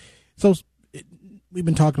so we've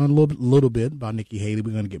been talking a little bit about Nikki Haley.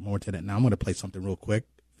 We're going to get more to that now. I'm going to play something real quick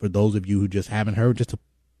for those of you who just haven't heard,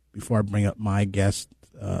 before I bring up my guest,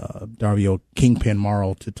 Dario Kingpin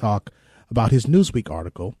Morrow, to talk about his Newsweek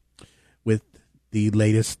article with the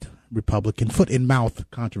latest Republican foot-in-mouth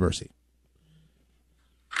controversy.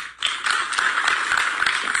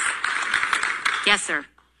 Yes, sir.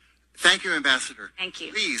 Thank you, Ambassador. Thank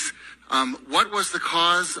you. Please, what was the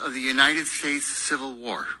cause of the United States Civil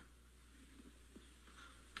War?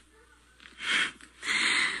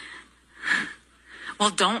 Well,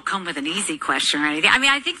 don't come with an easy question or anything. I mean,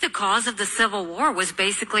 I think the cause of the Civil War was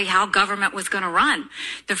basically how government was going to run,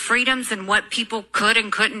 the freedoms and what people could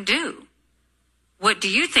and couldn't do. What do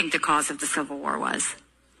you think the cause of the Civil War was?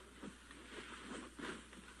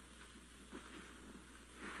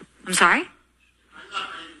 I'm sorry?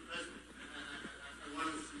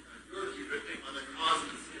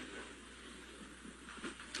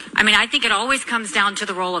 I mean, I think it always comes down to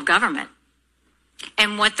the role of government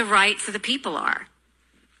and what the rights of the people are.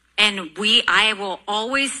 And I will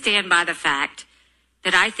always stand by the fact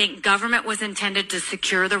that I think government was intended to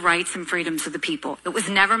secure the rights and freedoms of the people. It was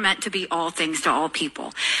never meant to be all things to all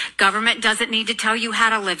people. Government doesn't need to tell you how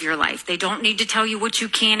to live your life. They don't need to tell you what you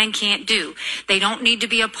can and can't do. They don't need to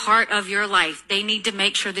be a part of your life. They need to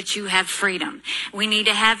make sure that you have freedom. We need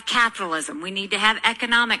to have capitalism. We need to have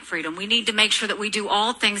economic freedom. We need to make sure that we do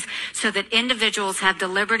all things so that individuals have the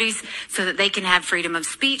liberties so that they can have freedom of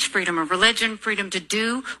speech, freedom of religion, freedom to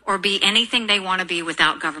do or be anything they want to be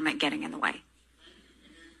without government getting in the way.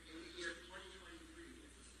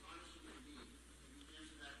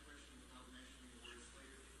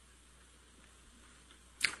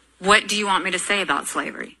 What do you want me to say about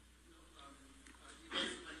slavery?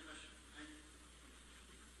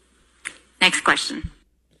 Next question.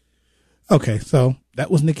 Okay, so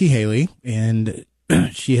that was Nikki Haley, and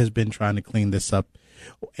she has been trying to clean this up.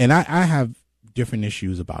 And I have different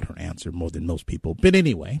issues about her answer more than most people. But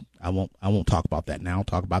anyway, I won't talk about that now. I'll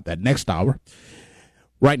talk about that next hour.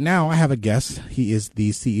 Right now, I have a guest. He is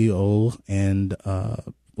the CEO and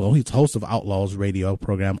he's host of Outlaws radio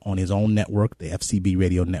program on his own network, the FCB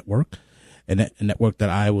Radio Network, a network that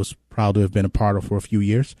I was proud to have been a part of for a few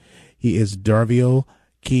years. He is Dario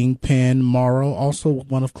Kingpin Morrow, also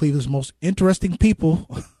one of Cleveland's most interesting people.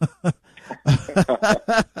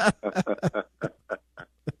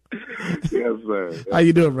 Yes, sir. How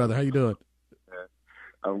you doing, brother? How you doing?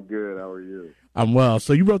 I'm good. How are you? I'm well.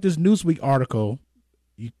 So you wrote this Newsweek article.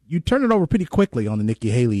 You turned it over pretty quickly on the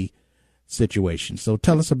Nikki Haley situation. So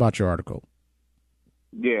tell us about your article.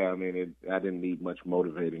 Yeah, I mean, I didn't need much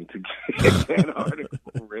motivating to get that article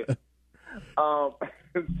written.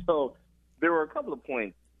 So there were a couple of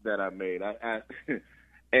points that I made.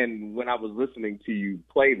 And when I was listening to you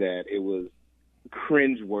play that, it was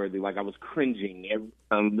cringeworthy. Like I was cringing. It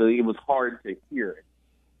was hard to hear it.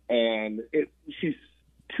 And she's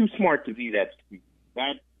too smart to be that stupid.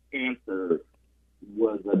 That answer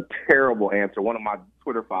was a terrible answer. One of my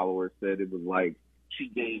Twitter followers said it was like she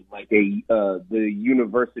gave like the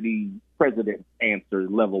university president answer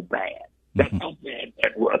level bad. That's how bad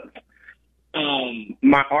that was.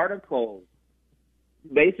 My article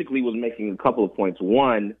basically was making a couple of points.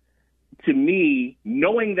 One, to me,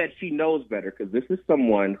 knowing that she knows better, because this is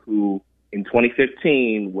someone who, in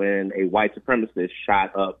 2015, when a white supremacist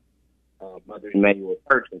shot up Mother Emanuel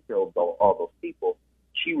Church and killed all those people,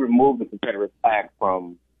 she removed the Confederate flag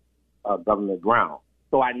from government ground.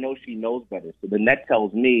 So I know she knows better. So then that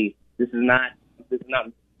tells me this is not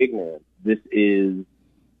ignorance. This is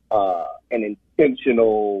an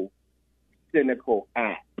intentional, cynical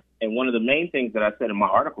act. And one of the main things that I said in my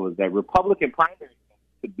article is that Republican primary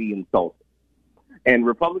could be insulted. And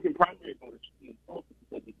Republican primary voters should be insulted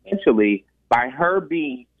because essentially, by her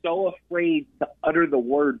being so afraid to utter the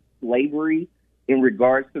word slavery in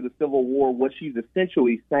regards to the Civil War, what she's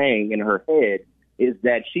essentially saying in her head is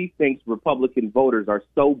that she thinks Republican voters are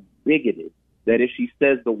so bigoted that if she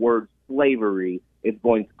says the word slavery, it's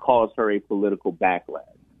going to cause her a political backlash.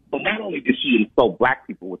 So not only did she insult black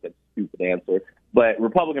people with that stupid answer, but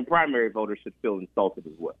Republican primary voters should feel insulted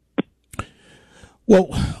as well. Well,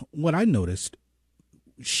 what I noticed,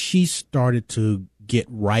 she started to get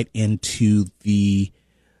right into the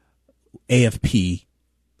AFP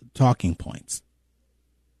talking points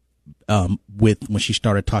when she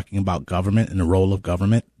started talking about government and the role of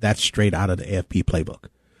government. That's straight out of the AFP playbook.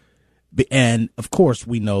 And, of course,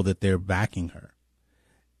 we know that they're backing her.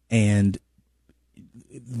 And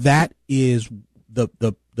that is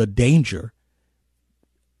the danger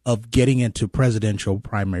of getting into presidential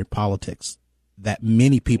primary politics that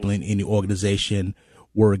many people in the organization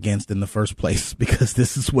were against in the first place, because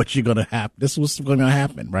this is what you're going to happen. This is what's going to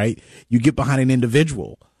happen, right? You get behind an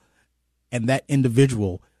individual, and that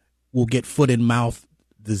individual will get foot and mouth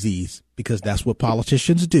disease, because that's what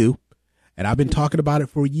politicians do. And I've been talking about it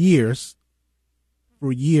for years,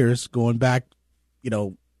 going back,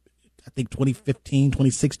 I think 2015,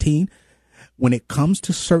 2016, when it comes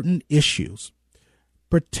to certain issues,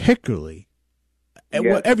 particularly, and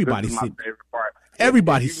what everybody sees.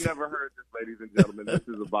 Everybody. If you've never heard this, ladies and gentlemen, this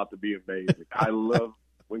is about to be amazing. I love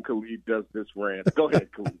when Khalid does this rant. Go ahead,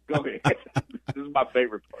 Khalid. Go ahead. This is my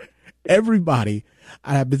favorite part. Everybody,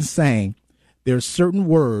 I have been saying, there's certain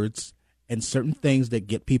words and certain things that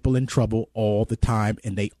get people in trouble all the time,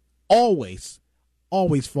 and they always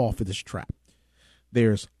fall for this trap.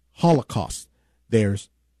 There's Holocaust, there's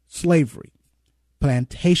slavery,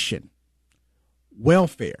 plantation,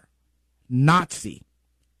 welfare, Nazi,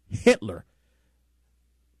 Hitler.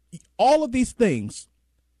 All of these things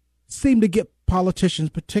seem to get politicians,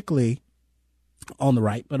 particularly on the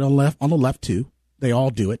right, but on the left too, they all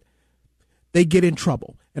do it. They get in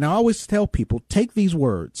trouble. And I always tell people, take these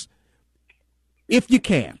words, if you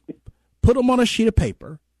can, put them on a sheet of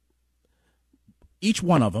paper, each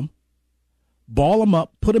one of them, ball them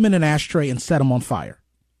up, put them in an ashtray, and set them on fire.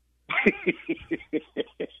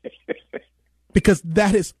 Because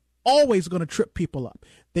that is always going to trip people up.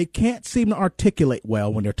 They can't seem to articulate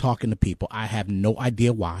well when they're talking to people. I have no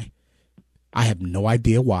idea why.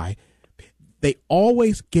 They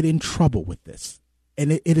always get in trouble with this.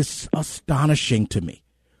 And it is astonishing to me.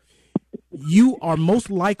 You are most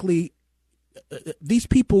likely, these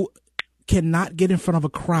people cannot get in front of a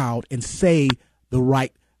crowd and say the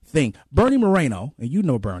right thing. Bernie Moreno, and you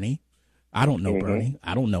know Bernie. I don't know Bernie.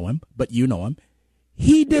 I don't know him, but you know him.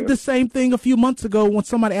 He did the same thing a few months ago when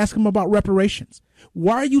somebody asked him about reparations.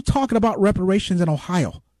 Why are you talking about reparations in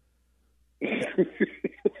Ohio?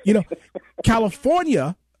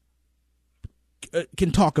 California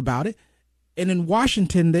can talk about it, and in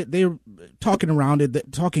Washington they're talking around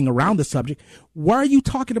the subject. Why are you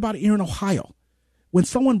talking about it here in Ohio? When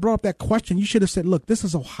someone brought up that question, you should have said, look, this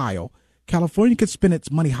is Ohio. California can spend its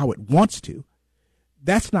money how it wants to.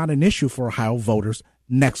 That's not an issue for Ohio voters.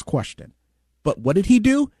 Next question. But what did he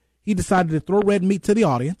do? He decided to throw red meat to the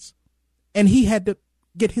audience, and he had to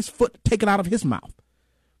get his foot taken out of his mouth.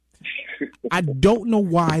 I don't know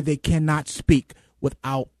why they cannot speak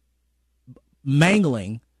without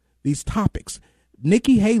mangling these topics.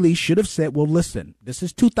 Nikki Haley should have said, well, listen, this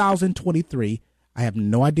is 2023. I have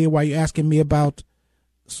no idea why you're asking me about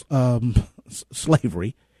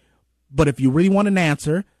slavery. But if you really want an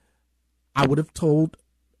answer, I would have told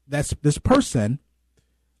this person,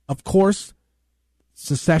 of course,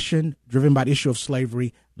 secession driven by the issue of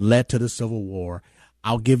slavery led to the Civil War.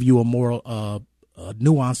 I'll give you a more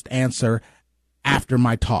nuanced answer after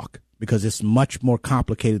my talk because it's much more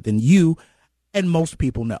complicated than you and most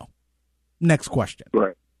people know. Next question.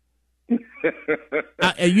 Right.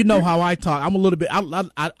 And you know how I talk. I'm a little bit.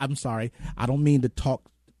 I'm sorry. I don't mean to talk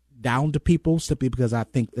down to people simply because I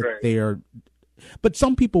think that they're. But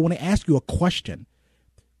some people, when they ask you a question,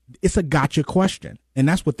 it's a gotcha question, and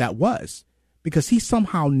that's what that was, because he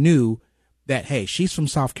somehow knew that, hey, she's from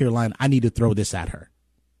South Carolina. I need to throw this at her.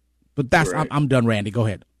 But that's. I'm done, Randy. Go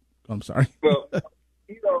ahead. I'm sorry. Well,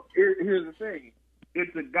 here's the thing.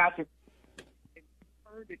 It's a gotcha. It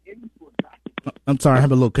turned it into a gotcha. I'm sorry, I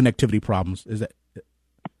have a little connectivity problems. Is that?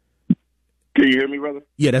 Can you hear me, brother?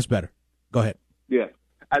 Yeah, that's better. Go ahead. Yeah,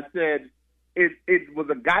 I said it was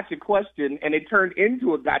a gotcha question, and it turned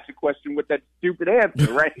into a gotcha question with that stupid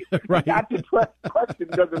answer, right? Right. The gotcha question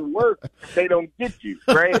doesn't work if they don't get you,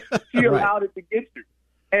 right? She allowed it to get you,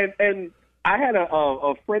 and I had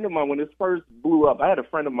a friend of mine when this first blew up. I had a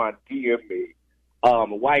friend of mine DM me. A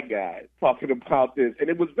white guy talking about this, and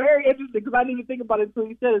it was very interesting because I didn't even think about it until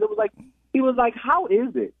he said it. It was like, he was like, how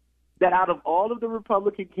is it that out of all of the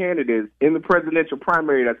Republican candidates in the presidential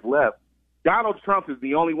primary that's left, Donald Trump is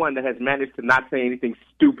the only one that has managed to not say anything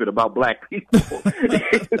stupid about black people?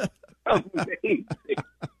 It's amazing.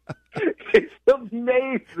 It's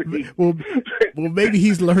amazing. Well, maybe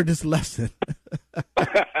he's learned his lesson.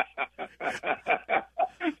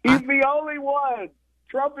 He's the only one.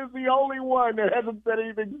 Trump is the only one that hasn't said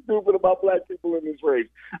anything stupid about black people in this race.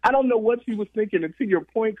 I don't know what she was thinking. And to your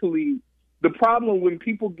point, Khalid, the problem when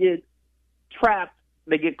people get trapped,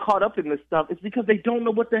 they get caught up in this stuff, is because they don't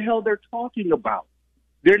know what the hell they're talking about.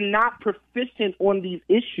 They're not proficient on these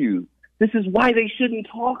issues. This is why they shouldn't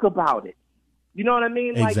talk about it. You know what I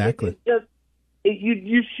mean? Exactly. Like,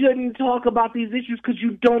 you shouldn't talk about these issues because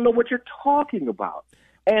you don't know what you're talking about.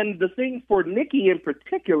 And the thing for Nikki in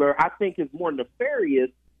particular, I think is more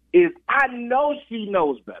nefarious, is I know she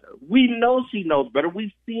knows better. We know she knows better.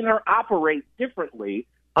 We've seen her operate differently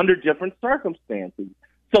under different circumstances.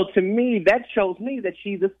 So to me, that shows me that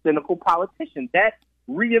she's a cynical politician. That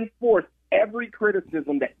reinforced every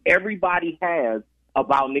criticism that everybody has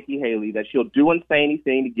about Nikki Haley, that she'll do and say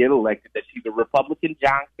anything to get elected, that she's a Republican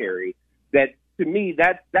John Kerry. That, to me,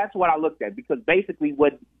 that's what I looked at, because basically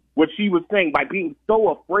what she was saying, by being so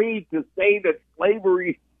afraid to say that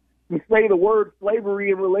slavery, to say the word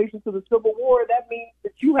slavery in relation to the Civil War, that means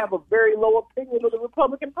that you have a very low opinion of the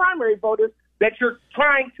Republican primary voters that you're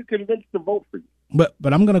trying to convince to vote for you.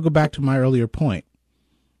 But I'm going to go back to my earlier point.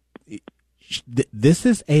 This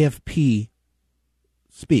is AFP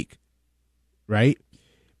speak, right?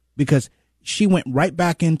 Because she went right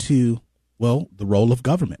back into, well, the role of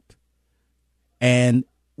government, and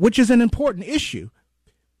which is an important issue.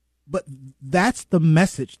 But that's the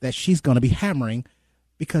message that she's going to be hammering,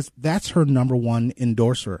 because that's her number one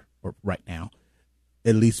endorser right now,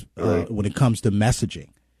 at least when it comes to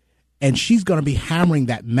messaging. And she's going to be hammering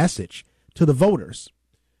that message to the voters,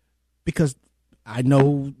 because I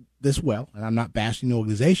know this well, and I'm not bashing the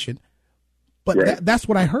organization, but that's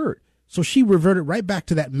what I heard. So she reverted right back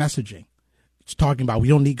to that messaging. It's talking about, we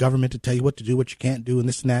don't need government to tell you what to do, what you can't do, and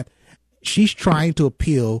this and that. She's trying to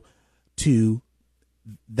appeal to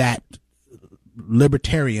that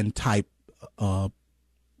libertarian type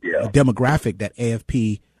demographic that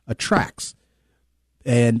AFP attracts.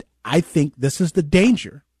 And I think this is the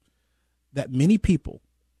danger that many people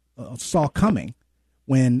saw coming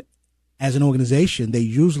when, as an organization, they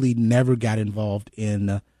usually never got involved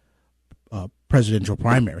in presidential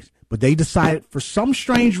primaries. But they decided for some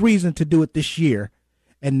strange reason to do it this year.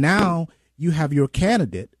 And now you have your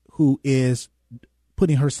candidate who is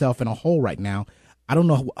putting herself in a hole right now. I don't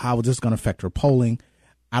know how this is going to affect her polling.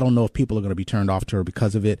 I don't know if people are going to be turned off to her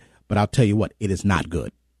because of it. But I'll tell you what, it is not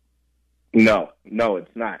good. No,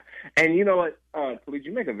 it's not. And you know what, Khalid,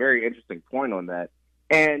 you make a very interesting point on that.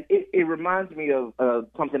 And it reminds me of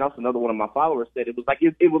something else another one of my followers said. It was like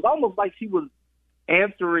it was almost like she was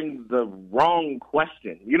answering the wrong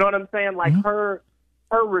question. You know what I'm saying? Like her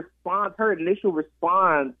response, her initial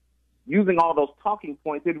response, using all those talking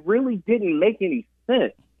points, it really didn't make any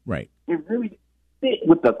sense. Right. It really fit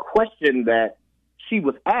with the question that she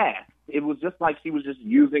was asked. It was just like she was just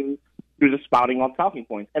spouting on talking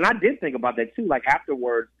points. And I did think about that too. Like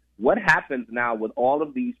afterwards, what happens now with all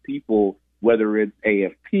of these people whether it's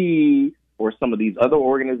AFP or some of these other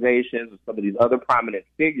organizations or some of these other prominent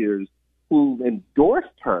figures who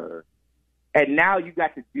endorsed her. And now you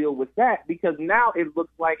got to deal with that because now it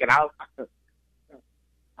looks like, and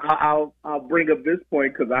I'll bring up this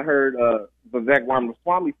point because I heard Vivek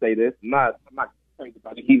Ramaswamy say this. I'm not saying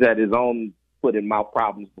about it. He's had his own foot in mouth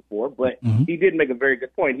problems before, but he did make a very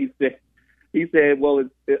good point. He said, well,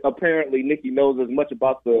 apparently Nikki knows as much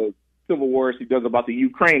about the Civil War as she does about the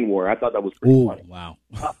Ukraine War. I thought that was pretty funny. Wow.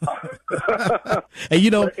 And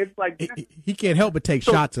it's like he can't help but take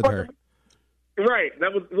shots at her. Right.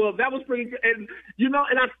 That was pretty good. And and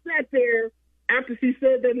I sat there after she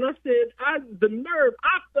said that, and I said, the nerve.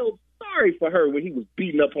 I felt sorry for her when he was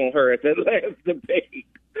beating up on her at that last debate.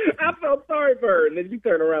 I felt sorry for her, and then she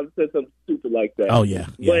turned around and said something stupid like that. Oh yeah.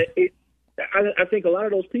 But I think a lot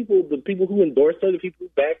of those people, the people who endorsed her, the people who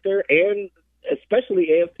backed her, and especially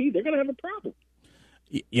AFP, they're going to have a problem.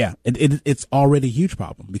 Yeah, it's already a huge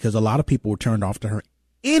problem because a lot of people were turned off to her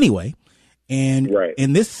anyway. And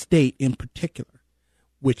in this state in particular,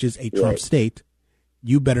 which is a Trump state,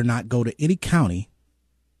 you better not go to any county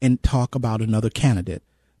and talk about another candidate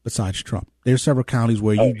besides Trump. There's several counties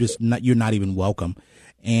where you're not even welcome.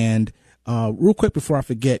 And real quick before I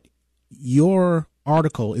forget, your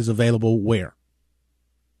article is available where?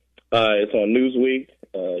 It's on Newsweek.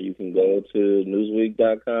 You can go to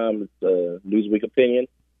newsweek.com. It's Newsweek Opinion.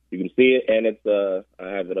 You can see it, and it's I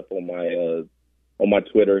have it up on my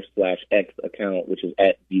Twitter/X account, which is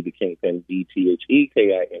at D the Kingpin,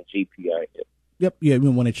 DTHEKINGPIN. Yep, yeah,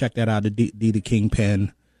 you want to check that out, D the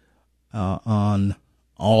Kingpin, on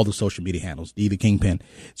all the social media handles, D the Kingpin.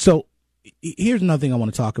 So here's another thing I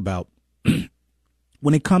want to talk about.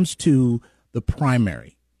 When it comes to the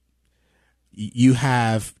primary, you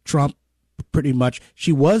have Trump pretty much,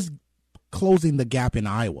 she was closing the gap in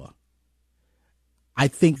Iowa. I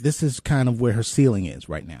think this is kind of where her ceiling is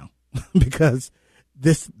right now because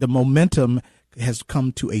the momentum has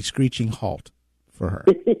come to a screeching halt for her,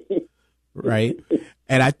 right?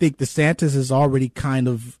 And I think DeSantis is already kind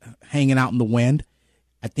of hanging out in the wind.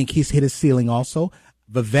 I think he's hit his ceiling also.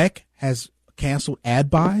 Vivek has canceled ad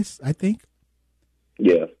buys, I think.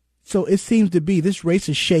 Yeah. So it seems to be this race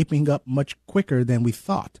is shaping up much quicker than we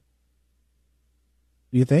thought.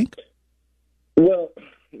 Do you think? Well,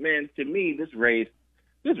 man, to me, this race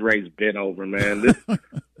been over, man.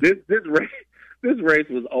 This race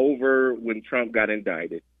was over when Trump got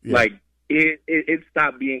indicted. Yeah. Like it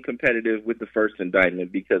stopped being competitive with the first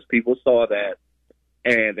indictment because people saw that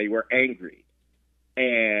and they were angry,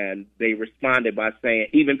 and they responded by saying,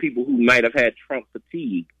 even people who might have had Trump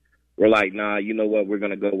fatigue were like, nah, you know what, we're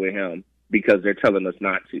going to go with him because they're telling us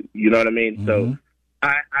not to. You know what I mean? Mm-hmm. So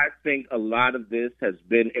I think a lot of this has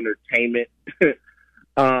been entertainment.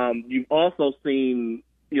 You've also seen,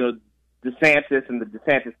 DeSantis and the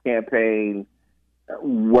DeSantis campaign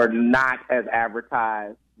were not as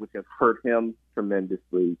advertised, which has hurt him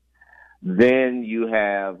tremendously. Then you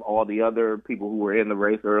have all the other people who were in the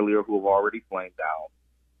race earlier who have already flamed out.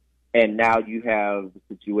 And now you have the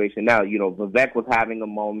situation. Now, Vivek was having a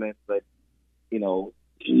moment, but,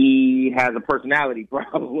 he has a personality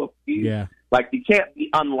problem. Like, you can't be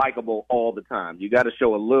unlikable all the time. You got to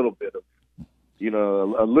show a little bit of,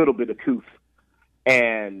 a little bit of truth.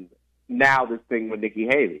 And now this thing with Nikki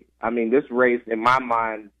Haley. I mean, this race, in my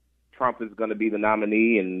mind, Trump is going to be the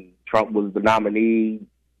nominee, and Trump was the nominee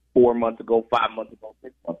 4 months ago, 5 months ago,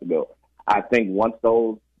 6 months ago. I think once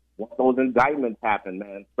those indictments happened,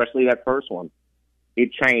 man, especially that first one,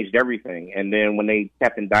 it changed everything. And then when they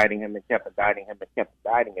kept indicting him and kept indicting him and kept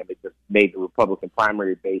indicting him, it just made the Republican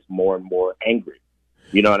primary base more and more angry.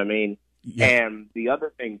 You know what I mean? Yeah. And the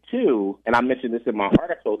other thing, too, and I mentioned this in my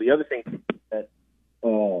article, the other thing that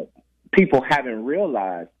people haven't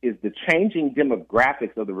realized is the changing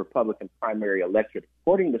demographics of the Republican primary electorate.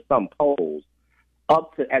 According to some polls,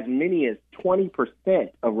 up to as many as 20%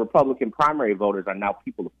 of Republican primary voters are now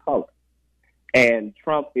people of color. And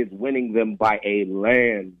Trump is winning them by a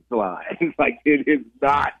landslide. Like, it is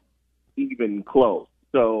not even close.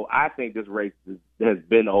 So I think this race has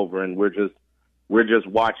been over, and we're just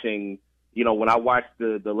watching. When I watched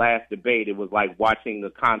the last debate, it was like watching a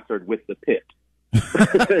concert with the Pit.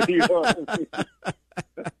 You know what I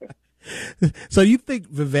mean? So you think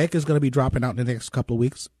Vivek is going to be dropping out in the next couple of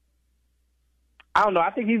weeks? I don't know.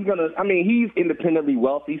 I think he's he's independently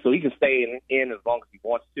wealthy, so he can stay in as long as he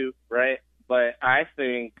wants to, right? But I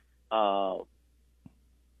think, I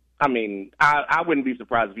wouldn't be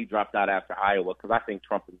surprised if he dropped out after Iowa, because I think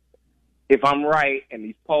Trump is, if I'm right and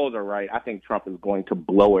these polls are right, I think Trump is going to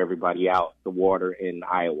blow everybody out the water in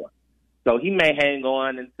Iowa. So he may hang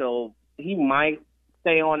on until he might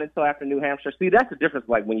stay on until after New Hampshire. See, that's the difference.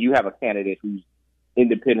 Like when you have a candidate who's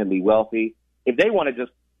independently wealthy, if they want to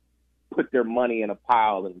just put their money in a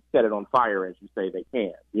pile and set it on fire, as you say, they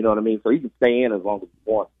can. You know what I mean? So he can stay in as long as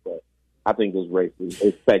he wants, but I think this race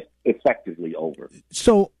is effectively over.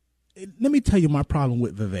 So let me tell you my problem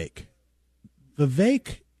with Vivek.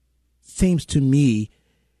 Vivek seems to me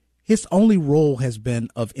his only role has been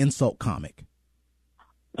of insult comic.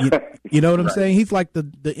 You know what I'm saying? He's like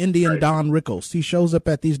the Indian Don Rickles. He shows up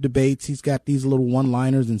at these debates. He's got these little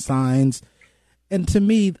one-liners and signs. And to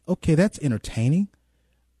me, okay, that's entertaining,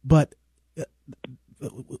 but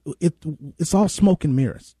it's all smoke and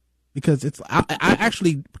mirrors because I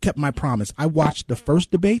actually kept my promise. I watched the first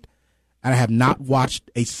debate, and I have not watched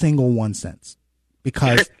a single one since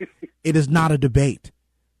because it is not a debate.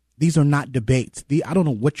 These are not debates. I don't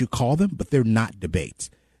know what you call them, but they're not debates.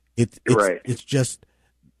 It's just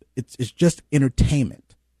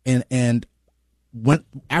entertainment. And when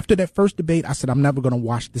after that first debate, I said I'm never going to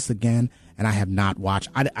watch this again, and I have not watched.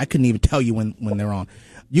 I couldn't even tell you when they're on.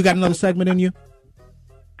 You got another segment in you?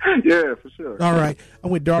 Yeah, for sure. All right.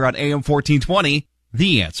 I'm with Dark. You're on AM 1420,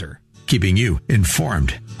 The Answer. Keeping you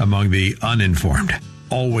informed among the uninformed.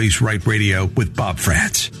 Always Right Radio with Bob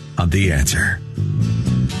France on The Answer.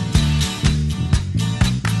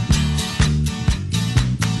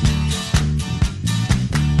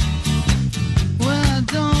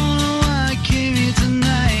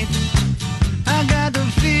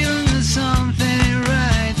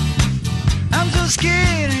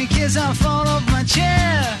 Scared in case I fall off my chair,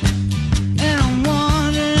 and I'm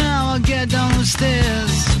wondering how I'll get down the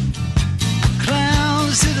stairs.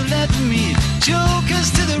 Clowns to the left of me,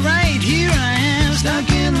 jokers to the right. Here I am,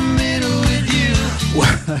 stuck in the middle with you.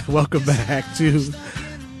 Welcome back to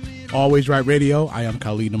Always Right Radio. I am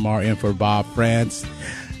Khalid Namar in for Bob France.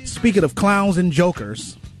 Speaking of clowns and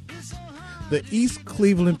jokers, the East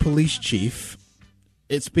Cleveland police chief.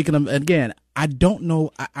 Speaking of, again, I don't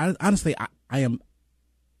know. I honestly,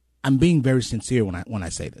 I'm being very sincere when I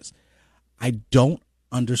say this. I don't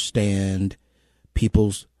understand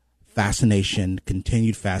people's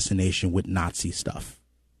continued fascination with Nazi stuff.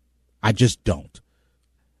 I just don't.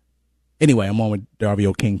 Anyway, I'm on with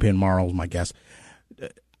Darvio Kingpin Marles, my guest.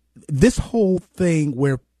 This whole thing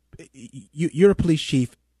where you're a police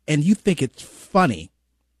chief and you think it's funny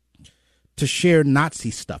to share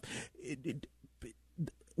Nazi stuff.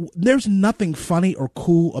 There's nothing funny or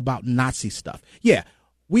cool about Nazi stuff. Yeah,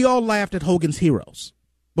 we all laughed at Hogan's Heroes,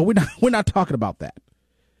 but we're not talking about that.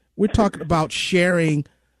 We're talking about sharing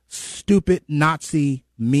stupid Nazi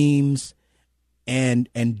memes and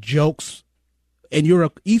jokes. And you're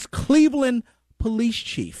a East Cleveland police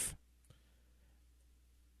chief,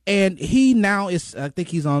 and he now is, I think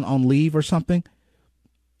he's on leave or something.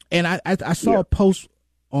 And I saw a post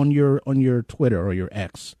on your Twitter or your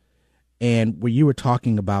X, and where you were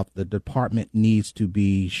talking about the department needs to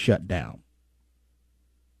be shut down.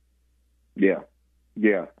 Yeah.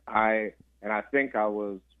 I think I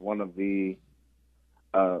was one of the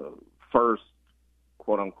first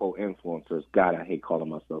quote unquote influencers. God, I hate calling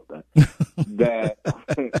myself that.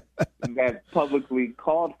 that publicly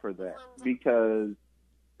called for that because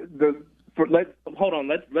let's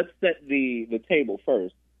set the table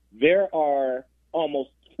first. There are almost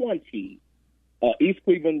 20 East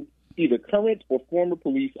Cleveland either current or former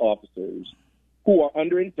police officers who are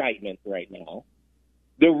under indictment right now.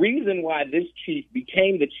 The reason why this chief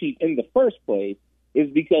became the chief in the first place is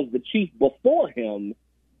because the chief before him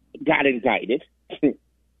got indicted.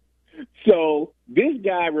 So this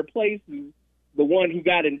guy replaces the one who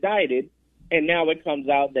got indicted, and now it comes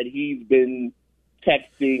out that he's been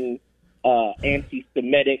texting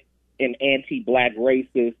anti-Semitic and anti-black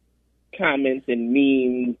racist comments and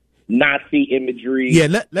memes, Nazi imagery.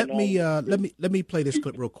 Yeah, let me play this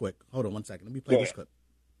clip real quick. Hold on one second. Let me play this clip.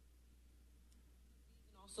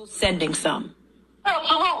 Also sending some.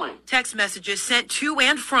 Absolutely. Text messages sent to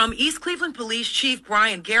and from East Cleveland Police Chief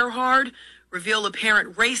Brian Gerhard reveal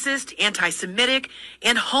apparent racist, anti-Semitic,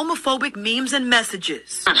 and homophobic memes and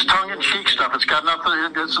messages. It's tongue-in-cheek stuff. It's got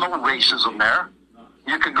nothing. There's no racism there.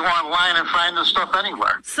 You can go online and find this stuff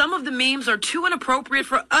anywhere. Some of the memes are too inappropriate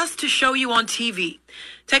for us to show you on TV.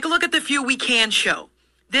 Take a look at the few we can show.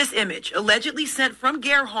 This image, allegedly sent from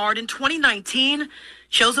Gerhard in 2019,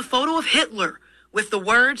 shows a photo of Hitler with the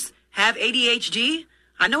words, "Have ADHD?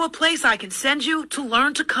 I know a place I can send you to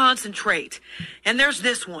learn to concentrate." And there's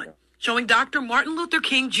this one, showing Dr. Martin Luther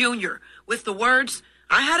King Jr. with the words,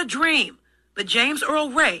 "I had a dream, but James Earl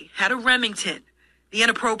Ray had a Remington." The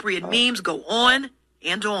inappropriate memes go on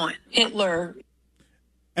and on. Hitler.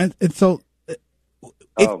 And so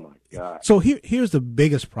God. So here's the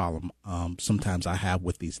biggest problem sometimes I have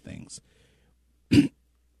with these things.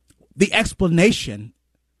 The explanation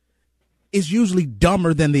is usually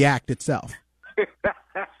dumber than the act itself.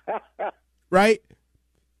 Right?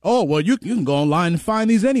 Oh, well, you can go online and find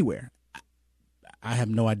these anywhere. I have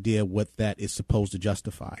no idea what that is supposed to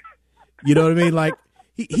justify. You know what I mean? Like,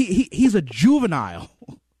 he's a juvenile.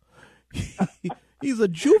 He's a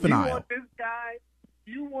juvenile. You want this guy?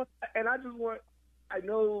 And I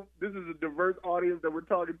know this is a diverse audience that we're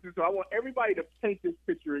talking to, so I want everybody to paint this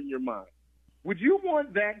picture in your mind. Would you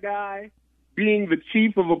want that guy being the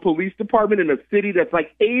chief of a police department in a city that's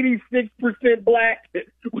like 86% black? Is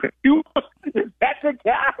that the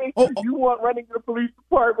guy you want running the police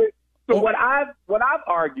department? So what I've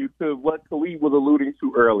argued, to what Khalid was alluding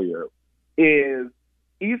to earlier, is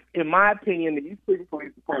in my opinion, the East Cleveland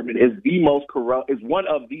Police Department is one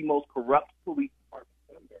of the most corrupt police departments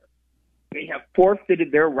in America. They have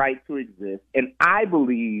forfeited their right to exist, and I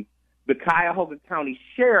believe the Cuyahoga County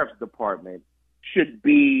Sheriff's Department should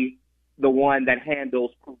be the one that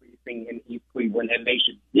handles policing in East Cleveland, and they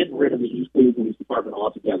should get rid of the East Cleveland Police Department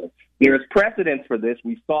altogether. There is precedence for this.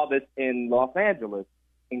 We saw this in Los Angeles,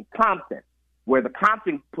 in Compton, where the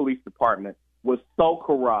Compton Police Department was so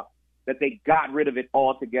corrupt that they got rid of it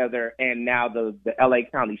altogether, and now the L.A.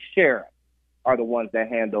 County Sheriff are the ones that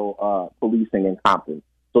handle policing in Compton.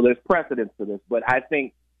 So there's precedence for this. But I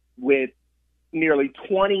think with nearly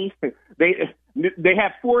 20, they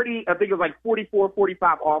have 40, I think it was like 44,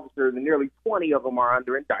 45 officers, and nearly 20 of them are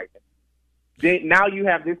under indictment. Now you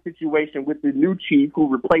have this situation with the new chief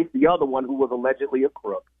who replaced the other one who was allegedly a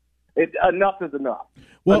crook. Enough is enough.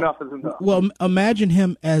 Enough is enough. Well, imagine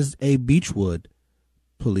him as a Beechwood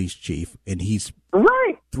police chief, and he's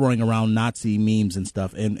throwing around Nazi memes and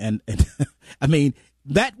stuff. And I mean,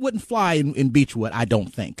 that wouldn't fly in Beechwood, I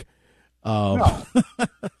don't think. No.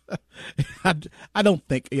 I don't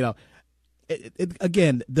think,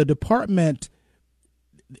 again, the department,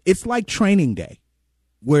 it's like Training Day,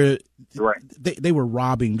 where they were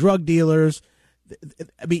robbing drug dealers.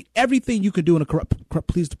 I mean, everything you could do in a corrupt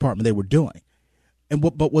police department, they were doing.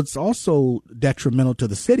 But what's also detrimental to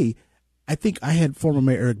the city, I think I had former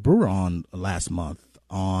Mayor Eric Brewer on last month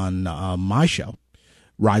on my show,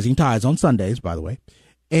 Rising Tides on Sundays, by the way,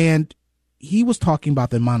 and he was talking about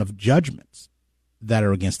the amount of judgments that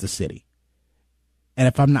are against the city. And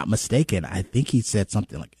if I'm not mistaken, I think he said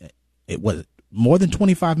something like it was more than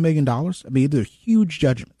 $25 million. I mean, they're huge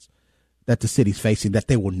judgments that the city's facing that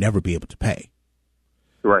they will never be able to pay.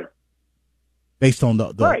 Right. Based on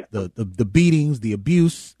the beatings, the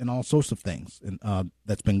abuse, and all sorts of things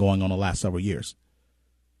that's been going on the last several years.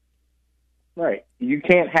 Right. You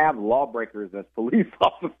can't have lawbreakers as police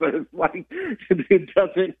officers. Like,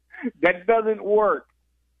 that doesn't work.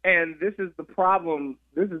 And this is the problem.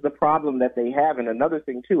 This is the problem that they have. And another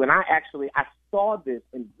thing too, and I saw this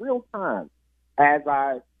in real time as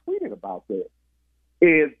I tweeted about this,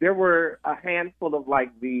 is there were a handful of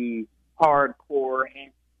like the hardcore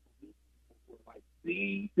and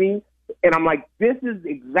see, and I'm like, this is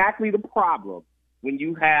exactly the problem when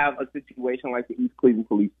you have a situation like the East Cleveland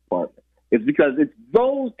Police Department. It's because it's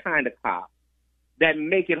those kind of cops that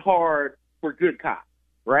make it hard for good cops,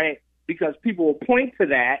 right? Because people will point to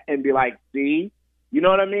that and be like, see, you know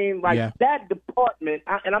what I mean? Like that department,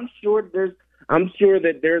 and I'm sure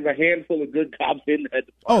that there's a handful of good cops in that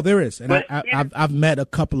department. Oh, there is, and I've met a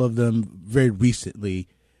couple of them very recently,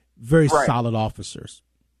 very solid officers.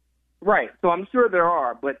 Right. So I'm sure there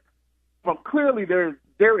are, but clearly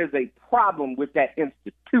there is a problem with that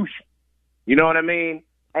institution. You know what I mean?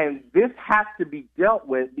 And this has to be dealt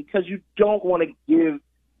with because you don't want to give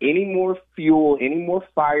any more fuel, any more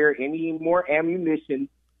fire, any more ammunition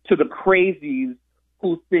to the crazies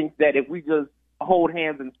who think that if we just hold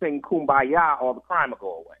hands and sing Kumbaya, all the crime will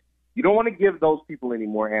go away. You don't want to give those people any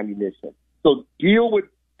more ammunition. So deal with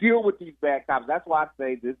these bad cops. That's why I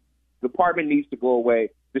say this department needs to go away.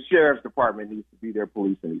 The sheriff's department needs to be their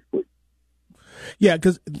police in these places. Yeah,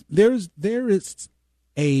 because there is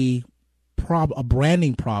a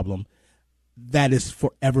branding problem that is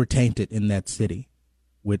forever tainted in that city.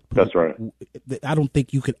 That's right. I don't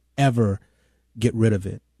think you could ever get rid of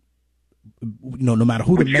it. No matter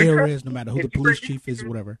who the mayor is, no matter who the police chief is,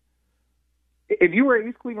 whatever. If you were an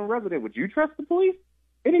East Cleveland resident, would you trust the police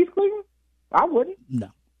in East Cleveland? I wouldn't.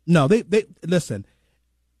 No. They listen.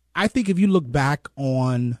 I think if you look back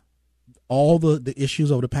on all the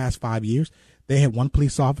issues over the past 5 years, they had one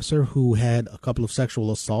police officer who had a couple of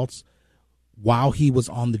sexual assaults while he was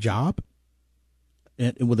on the job,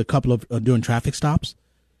 and with a couple of doing traffic stops.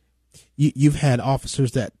 You've had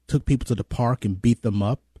officers that took people to the park and beat them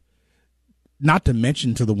up. not to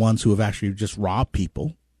mention to the ones who have actually just robbed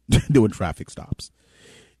people doing traffic stops.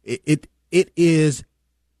 It is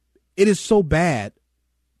so bad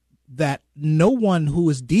that no one who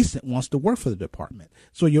is decent wants to work for the department.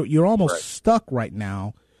 So you're almost stuck right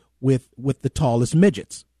now with the tallest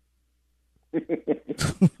midgets.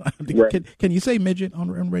 Can you say midget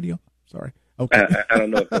on radio? Sorry. Okay. I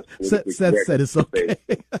don't know if that's Seth said it's okay.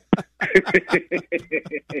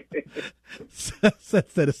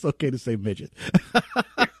 Seth said it's okay to say midget.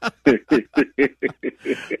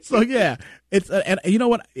 So yeah, it's and you know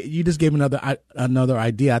what? You just gave another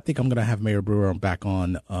idea. I think I'm going to have Mayor Brewer back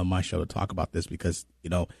on my show to talk about this because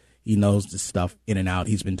he knows this stuff in and out.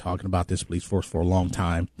 He's been talking about this police force for a long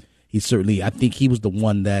time. I think he was the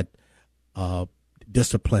one that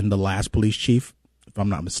disciplined the last police chief, if I'm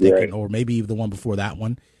not mistaken, or maybe even the one before that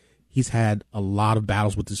one. He's had a lot of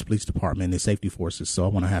battles with this police department and the safety forces, so I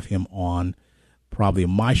want to have him on probably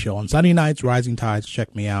my show on Sunday nights, Rising Tides.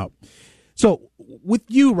 Check me out. So with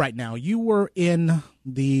you right now, you were in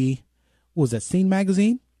what was that, Scene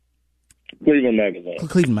Magazine? Cleveland Magazine.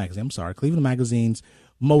 Cleveland Magazine, I'm sorry. Cleveland Magazine's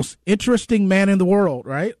most interesting man in the world,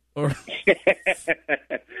 right? Or yeah,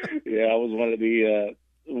 I was one of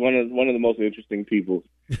the most interesting people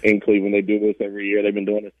in Cleveland. They do this every year. They've been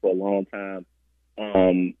doing this for a long time.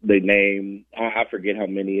 They name, I forget how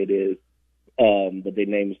many it is, but they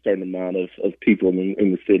name a certain amount of people in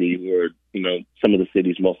the city who are, some of the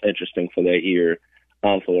city's most interesting for that year,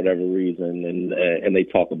 for whatever reason, and they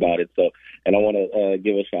talk about it. So, and I want to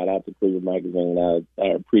give a shout out to Cleveland Magazine. I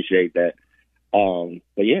appreciate that.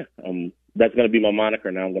 But yeah, that's going to be my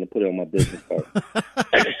moniker now. I'm going to put it on my business card.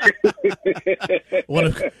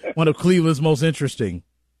 one of Cleveland's most interesting.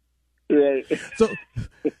 Right.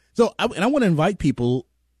 So I want to invite people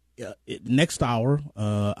next hour.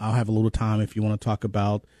 I'll have a little time if you want to talk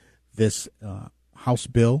about this House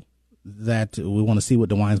bill that we want to see what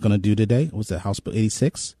DeWine's going to do today. What's that, House Bill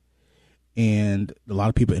 86? And a lot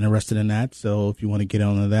of people are interested in that. So if you want to get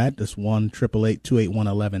on to that, that's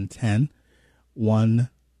 1-888-281-1110,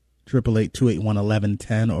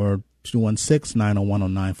 1-888-281-1110, or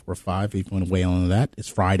 216-901-0945 if you want to weigh in on that. It's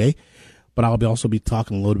Friday. But I'll also be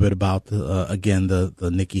talking a little bit about, the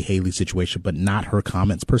Nikki Haley situation, but not her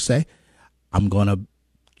comments per se. I'm going to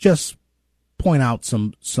just point out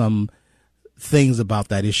some things about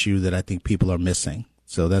that issue that I think people are missing.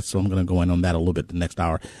 So I'm going to go in on that a little bit the next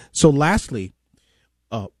hour. So lastly,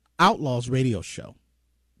 Outlaws radio show.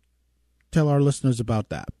 Tell our listeners about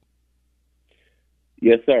that.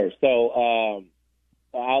 Yes, sir. So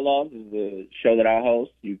Outlaws is the show that I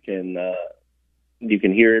host. You can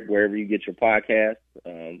hear it wherever you get your podcast,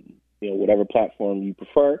 whatever platform you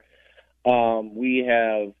prefer.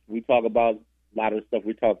 We talk about a lot of stuff.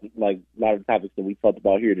 We talk like a lot of topics that we talked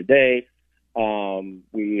about here today.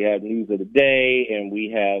 We have news of the day, and we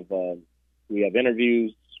have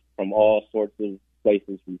interviews from all sorts of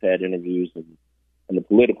places. We've had interviews in the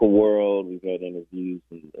political world. We've had interviews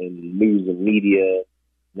in news and media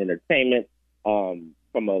and entertainment.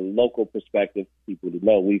 From a local perspective, people to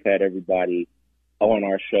know, we've had everybody on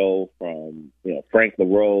our show from Frank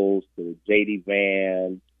LaRose to J.D.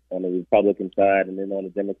 Vance on the Republican side, and then on the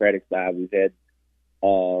Democratic side, we've had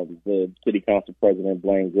the City Council President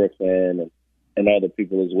Blaine Griffin and other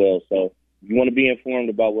people as well. So if you want to be informed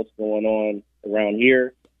about what's going on around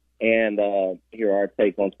here and hear our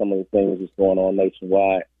take on some of the things that's going on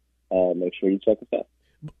nationwide, make sure you check us out.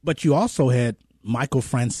 But you also had Michael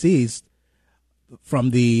Francis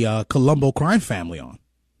from the Colombo crime family on.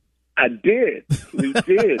 I did. We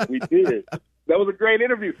did. That was a great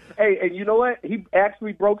interview. Hey, and you know what? He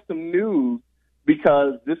actually broke some news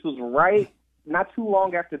because this was not too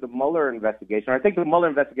long after the Mueller investigation. I think the Mueller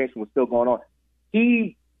investigation was still going on.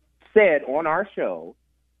 He said on our show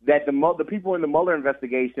that the people in the Mueller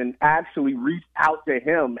investigation actually reached out to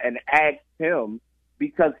him and asked him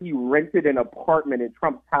because he rented an apartment in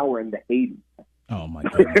Trump Tower in the 80s. Oh, my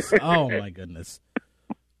goodness.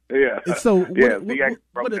 Yeah. So he actually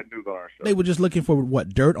broke that news on our show. They were just looking for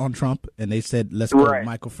dirt on Trump, and they said, let's go to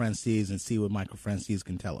Michael Francis and see what Michael Francis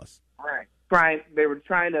can tell us. Right. They were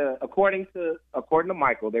trying to, according to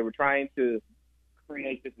Michael, they were trying to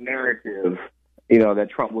create this narrative, that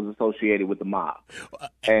Trump was associated with the mob.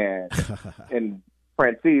 And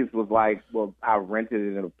Francis was like, well, I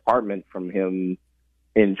rented an apartment from him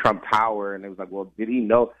in Trump Tower. And it was like, well, did he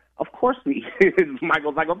know? Of course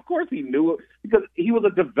Michael's like, of course he knew it because he was a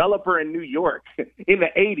developer in New York in the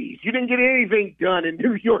 80s. You didn't get anything done in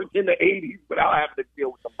New York in the 80s without having to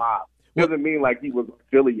deal with the mob. Doesn't mean like he was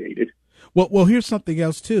affiliated. Well, here's something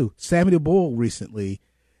else too. Samuel Bull recently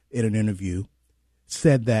in an interview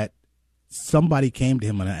said that somebody came to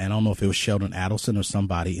him, and I don't know if it was Sheldon Adelson or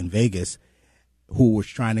somebody in Vegas, who was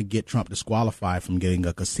trying to get Trump disqualified from getting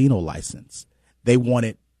a casino license. They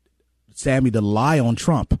wanted Sammy to lie on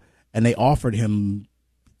Trump, and they offered him,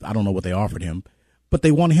 I don't know what they offered him, but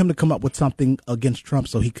they wanted him to come up with something against Trump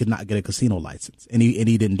so he could not get a casino license, and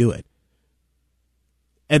he didn't do it.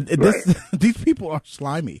 And these people are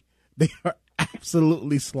slimy. They are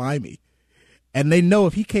absolutely slimy. And they know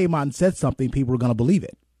if he came out and said something, people were going to believe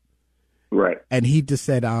it. Right. And he just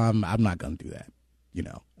said, I'm not going to do that,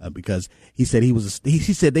 because he said he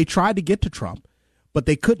said they tried to get to Trump, but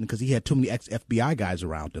they couldn't because he had too many ex-FBI guys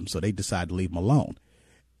around him, so they decided to leave him alone.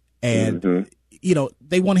 And,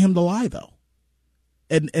 they wanted him to lie, though.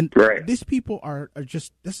 And right. These people are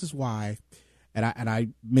just, this is why, and I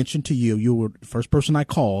mentioned to you, you were the first person I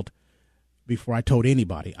called before I told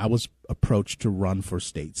anybody. I was approached to run for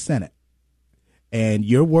state senate. And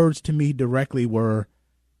your words to me directly were,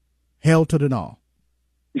 hell to the no.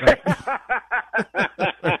 Right?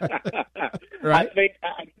 Right? I think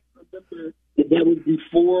I remember if that was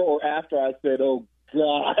before or after I said, oh,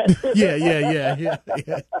 God. Yeah.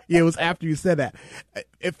 It was after you said that.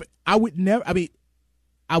 If I would never,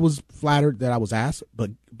 I was flattered that I was asked,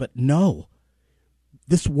 but no.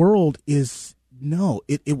 This world is, no,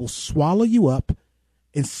 it will swallow you up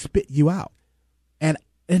and spit you out. And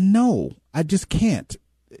no, I just can't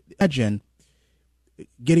imagine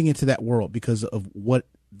getting into that world because of what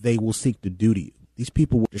they will seek to do to you. These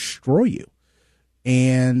people will destroy you.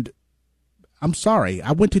 And I'm sorry,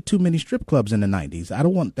 I went to too many strip clubs in the 90s. I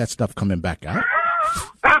don't want that stuff coming back out.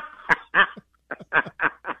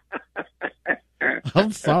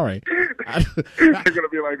 I'm sorry. They're going to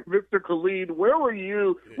be like, Mr. Khalid, where were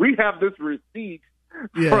you? We have this receipt.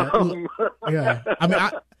 From... yeah.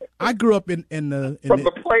 I grew up in the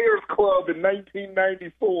Players Club in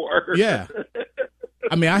 1994. Yeah.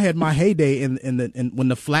 I had my heyday in when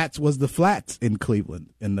the Flats was the Flats in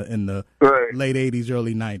Cleveland in the right. late 80s,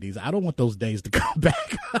 early 90s. I don't want those days to come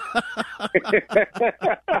back.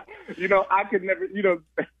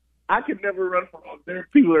 I could never run for office. There are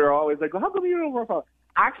people that are always like, well, how come you don't run for office?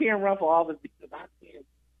 I can't run for office because I can't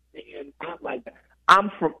stand not like that. I'm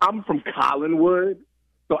from Collinwood,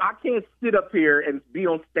 so I can't sit up here and be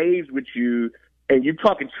on stage with you and you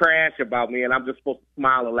talking trash about me and I'm just supposed to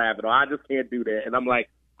smile and laugh at all. I just can't do that. And I'm like,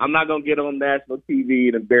 I'm not going to get on national TV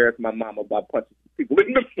and embarrass my mama by punching people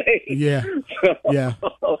in the face. Yeah. Yeah.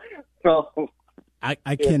 So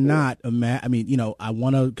I cannot imagine. I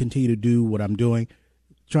want to continue to do what I'm doing,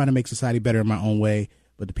 trying to make society better in my own way.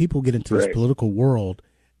 But the people who get into this political world,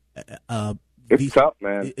 it's tough,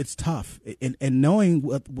 man. It's tough. And knowing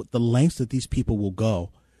what the lengths that these people will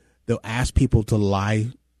go, they'll ask people to lie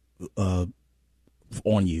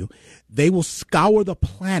on you. They will scour the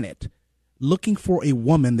planet looking for a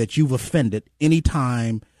woman that you've offended any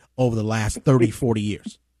time over the last 30, 40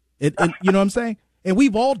 years. You know what I'm saying? And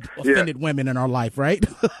we've all offended women in our life, right?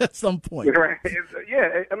 At some point. Right.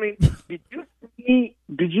 Yeah.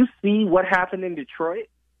 Did you see what happened in Detroit?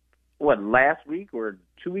 What, last week or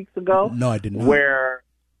 2 weeks ago? No, I did not. Where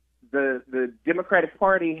the Democratic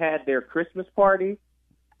Party had their Christmas party,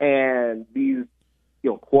 and these,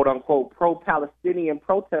 quote unquote pro-Palestinian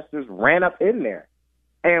protesters ran up in there,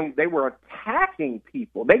 and they were attacking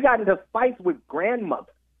people. They got into fights with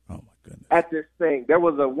grandmothers. Oh my goodness! At this thing, there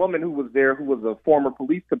was a woman who was there who was a former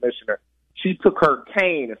police commissioner. She took her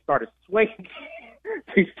cane and started swinging.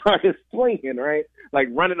 She started swinging, right? Like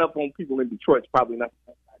running up on people in Detroit's probably not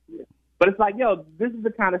the best idea. But it's like, this is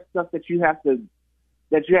the kind of stuff that you have to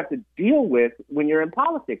deal with when you're in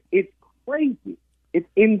politics. It's crazy. It's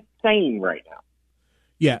insane right now.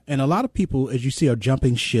 Yeah, and a lot of people, as you see, are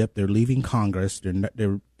jumping ship. They're leaving Congress.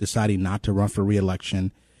 They're deciding not to run for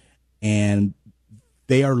re-election, and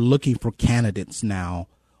they are looking for candidates now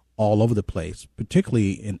all over the place,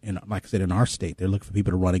 particularly in like I said, in our state. They're looking for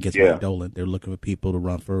people to run against Mike Dolan. They're looking for people to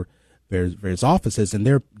run for various offices, and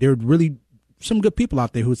there are really some good people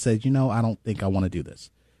out there who say, I don't think I want to do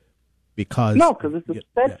this because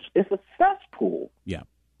it's a cesspool. Yeah,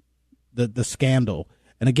 the scandal,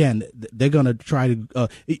 and again, they're going to try to.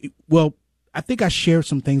 I think I shared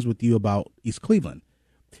some things with you about East Cleveland.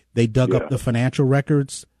 They dug up the financial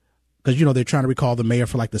records because they're trying to recall the mayor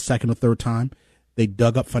for like the second or third time. They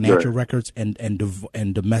dug up financial records and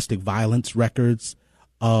domestic violence records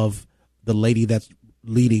of the lady that's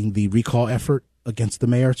leading the recall effort against the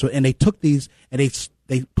mayor. So, and they took these and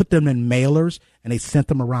they put them in mailers and they sent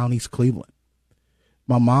them around East Cleveland.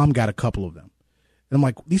 My mom got a couple of them, and I'm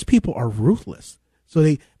like, these people are ruthless. So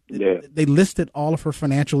they listed all of her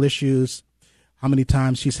financial issues, how many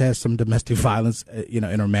times she's had some domestic violence, in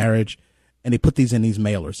her marriage, And they put these in these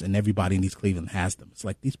mailers, and everybody in East Cleveland has them. It's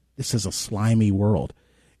like this is a slimy world.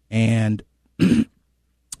 And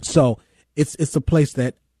so it's a place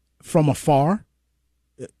that from afar,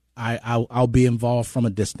 I'll be involved from a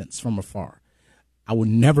distance, from afar. I would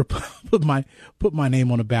never put my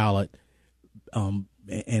name on a ballot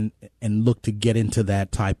and look to get into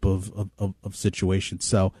that type of situation.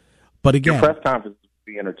 So, but again, your press conference would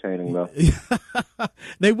be entertaining, though.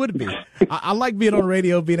 They would be. I like being on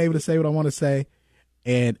radio, being able to say what I want to say,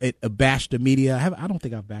 and bash the media. I don't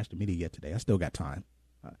think I've bashed the media yet today. I still got time.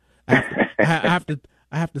 I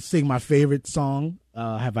have to sing my favorite song.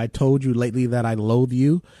 Have I told you lately that I loathe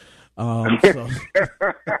you? So I'm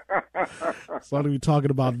gonna be talking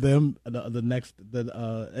about them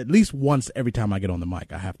at least once every time I get on the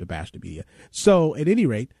mic. I have to bash the media. So at any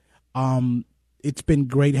rate, it's been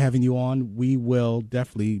great having you on. We will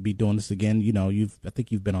definitely be doing this again. You know, I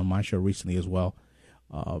think you've been on my show recently as well.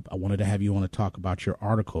 I wanted to have you on to talk about your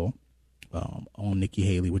article on Nikki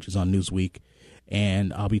Haley, which is on Newsweek,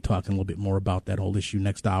 and I'll be talking a little bit more about that whole issue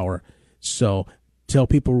next hour. So tell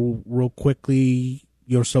people real quickly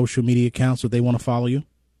your social media accounts if they want to follow you.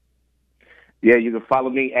 Yeah, you can follow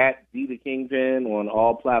me at D the Kingpin on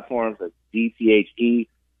all platforms. That's DTHEKINGPIN.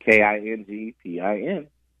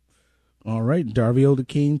 All right, Darvio the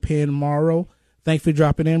Kingpin Morrow. Thanks for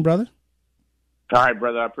dropping in, brother. All right,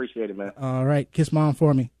 brother. I appreciate it, man. All right, kiss mom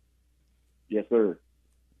for me. Yes, sir.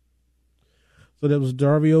 So that was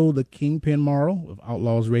Darvio the Kingpin Morrow of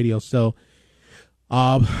Outlaws Radio. So,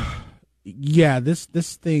 yeah, this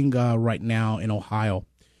thing right now in Ohio,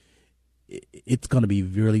 it's going to be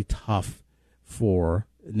really tough for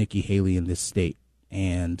Nikki Haley in this state.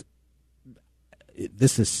 And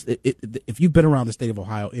this is if you've been around the state of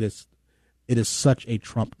Ohio, it is such a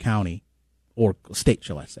Trump county, or state,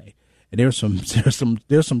 shall I say? And there's some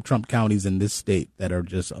Trump counties in this state that are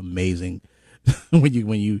just amazing when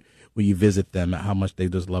you visit them, how much they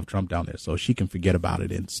just love Trump down there. So she can forget about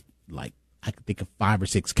it. It's like I can think of 5 or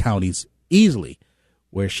 6 counties easily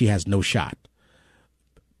where she has no shot.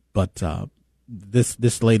 But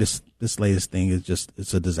this latest thing is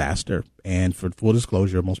it's a disaster. And for full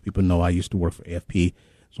disclosure, most people know I used to work for AFP,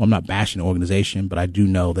 so I'm not bashing the organization, but I do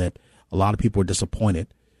know that a lot of people were disappointed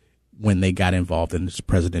when they got involved in this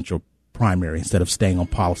presidential primary instead of staying on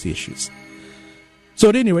policy issues. So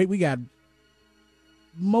at any rate, we got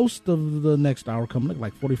most of the next hour coming,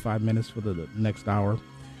 like 45 minutes for the next hour.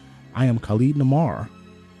 I am Khalid Namar,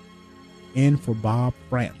 in for Bob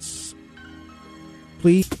France.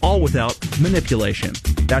 Please. All without manipulation.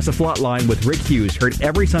 That's a Flat Line with Rick Hughes, heard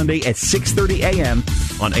every Sunday at 6:30 a.m.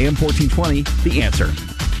 on AM 1420, The Answer.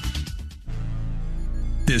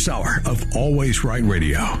 This hour of Always Right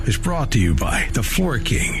Radio is brought to you by The Floor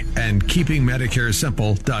King and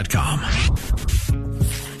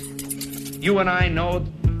KeepingMedicareSimple.com. You and I know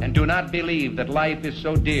and do not believe that life is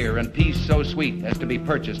so dear and peace so sweet as to be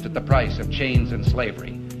purchased at the price of chains and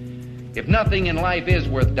slavery. If nothing in life is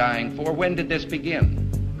worth dying for, when did this begin?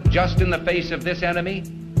 Just in the face of this enemy?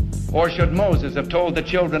 Or should Moses have told the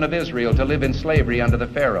children of Israel to live in slavery under the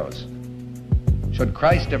Pharaohs? Should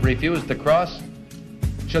Christ have refused the cross?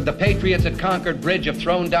 Should the patriots at Concord Bridge have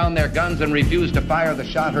thrown down their guns and refused to fire the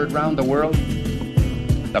shot heard round the world?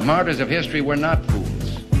 The martyrs of history were not fools.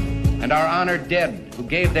 And our honored dead, who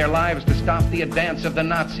gave their lives to stop the advance of the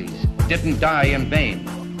Nazis, didn't die in vain.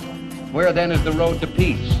 Where then is the road to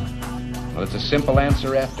peace? Well, it's a simple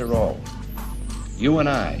answer after all. You and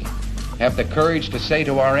I have the courage to say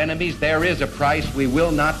to our enemies, there is a price we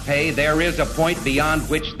will not pay. There is a point beyond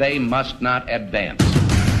which they must not advance.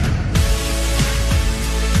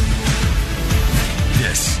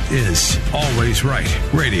 This is Always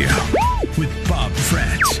Right Radio with Bob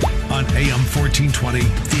France on AM 1420,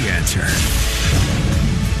 The Answer.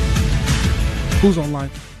 Who's online?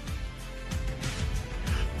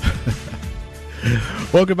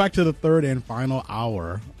 Welcome back to the third and final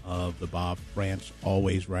hour of the Bob France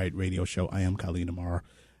Always Right Radio Show. I am Khalid Namar,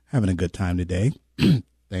 having a good time today.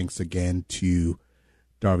 Thanks again to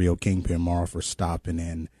Darvio Kingpin Morrow for stopping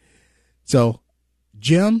in. So,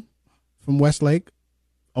 Jim from West Park.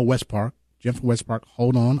 Jim from West Park,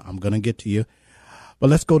 hold on. I'm going to get to you. But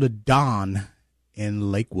let's go to Don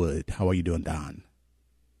in Lakewood. How are you doing, Don?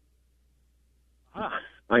 I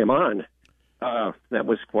am on. That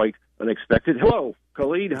was quite unexpected. Hello,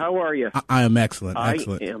 Khalid. How are you? I am excellent.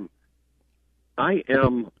 Excellent. I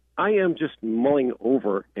am just mulling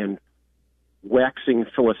over and waxing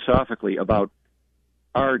philosophically about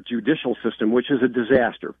our judicial system, which is a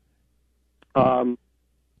disaster.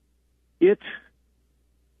 It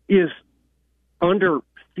is under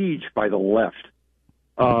siege by the left.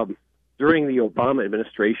 During the Obama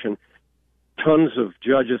administration, tons of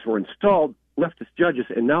judges were installed, leftist judges,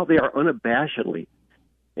 and now they are unabashedly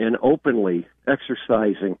and openly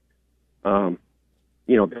exercising,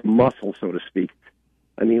 muscle, so to speak.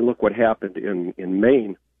 I mean, look what happened in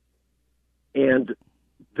Maine. And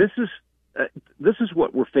this is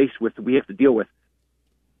what we're faced with, that we have to deal with.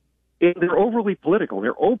 And they're overly political.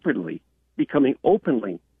 They're becoming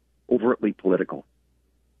overtly political.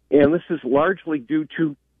 And this is largely due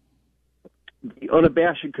to the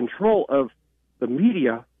unabashed control of the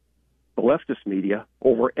media, the leftist media,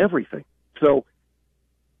 over everything. So,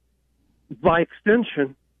 by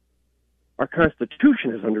extension, our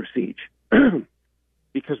Constitution is under siege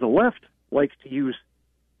because the left likes to use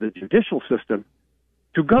the judicial system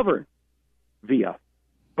to govern via.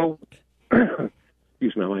 Oh,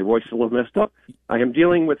 excuse me, my voice is a little messed up. I am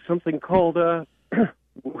dealing with something called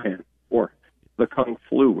Wuhan, or the Kung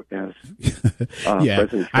Flu, as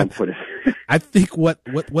President Trump put it. I think what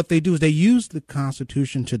they do is they use the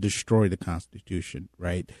Constitution to destroy the Constitution,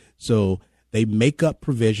 right? So they make up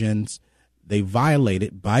provisions, they violate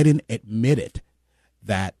it. Biden admitted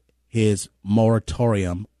that his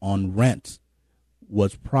moratorium on rent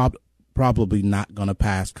was probably not going to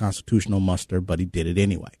pass constitutional muster, but he did it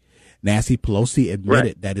anyway. Nancy Pelosi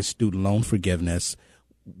admitted that his student loan forgiveness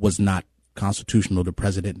was not constitutional. The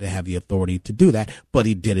president to have the authority to do that, but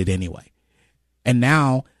he did it anyway. And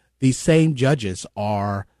now these same judges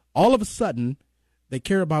are, all of a sudden, they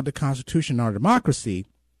care about the Constitution and our democracy,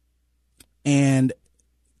 and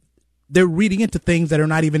they're reading into things that are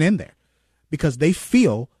not even in there because they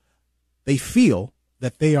feel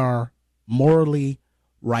that they are morally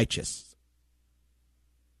righteous.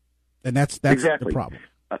 And that's exactly the problem.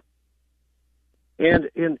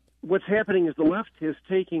 And what's happening is the left is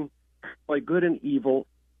taking like good and evil,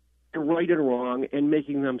 right and wrong, and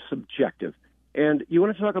making them subjective. And you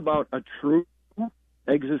want to talk about a true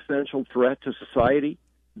existential threat to society?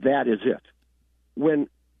 That is it. When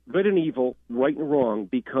good and evil, right and wrong,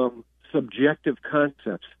 become subjective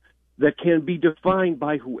concepts that can be defined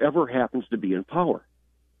by whoever happens to be in power.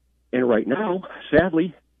 And right now,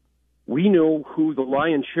 sadly, we know who the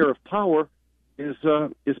lion's share of power is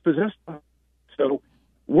possessed by. So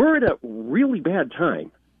we're at a really bad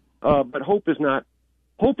time, but hope is not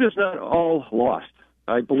all lost.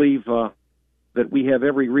 I believe that we have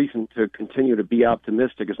every reason to continue to be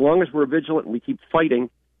optimistic. As long as we're vigilant and we keep fighting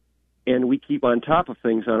and we keep on top of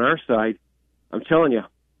things on our side, I'm telling you,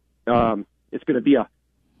 it's going to be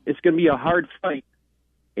a hard fight.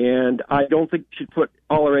 And I don't think we should put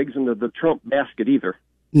all our eggs into the Trump basket either.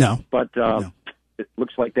 No. But it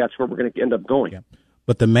looks like that's where we're going to end up going. Yeah.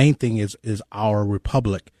 But the main thing is our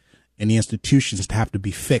republic and the institutions have to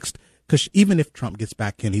be fixed. Because even if Trump gets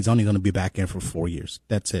back in, he's only going to be back in for 4 years.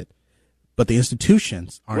 That's it. But the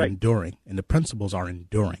institutions are enduring, and the principles are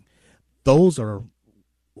enduring. Those are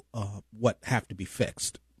what have to be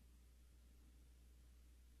fixed.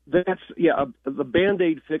 That's the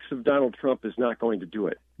Band-Aid fix of Donald Trump is not going to do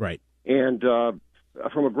it. Right. And from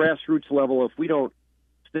a grassroots level, if we don't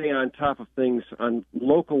stay on top of things on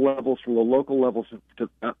local levels, from the local levels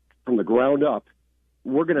from the ground up,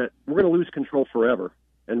 we're gonna lose control forever.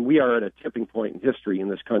 And we are at a tipping point in history in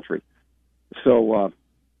this country. So,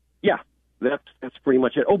 that's pretty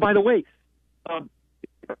much it. Oh, by the way, Bob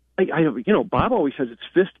always says it's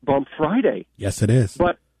Fist Bump Friday. Yes, it is.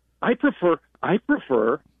 But I prefer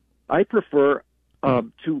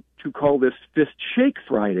to call this Fist Shake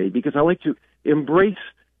Friday because I like to embrace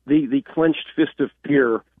the clenched fist of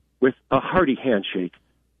fear with a hearty handshake.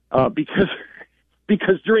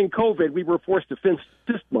 Because during COVID we were forced to fist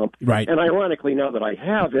bump, right? And ironically, now that I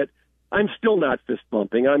have it, I'm still not fist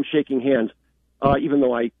bumping. I'm shaking hands, even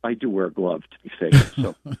though I do wear gloves to be safe.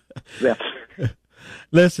 So that's.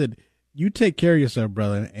 Listen, you take care of yourself,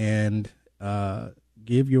 brother, and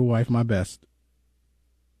give your wife my best.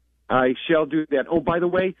 I shall do that. Oh, by the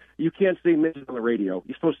way, you can't say midget on the radio.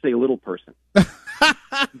 You're supposed to say little person.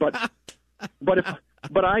 but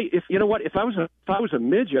if you know what, if I was a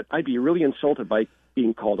midget, I'd be really insulted by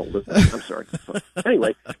being called a lizard. I'm sorry. So,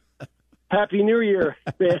 anyway, Happy New Year,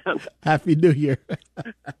 man. Happy New Year.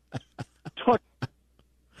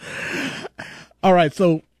 All right,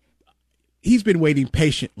 so he's been waiting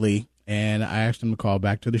patiently, and I asked him to call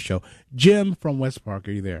back to the show. Jim from West Park,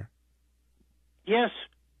 are you there? Yes.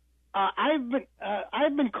 I've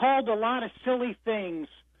been called a lot of silly things,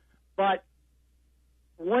 but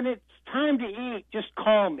when it's time to eat, just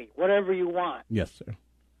call me, whatever you want. Yes, sir.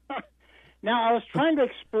 Now, I was trying to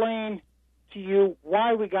explain to you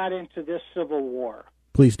why we got into this Civil War.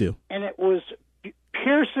 Please do. And it was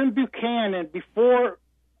Pearson Buchanan, before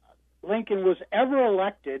Lincoln was ever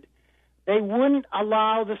elected, they wouldn't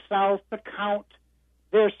allow the South to count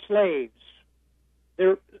their slaves,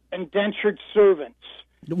 their indentured servants.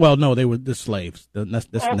 Well, no, they were the slaves. They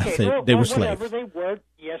were slaves. Whatever they were,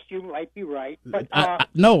 yes, you might be right. But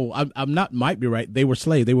no, I'm not. Might be right. They were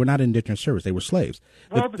slaves. They were not indentured servants. They were slaves.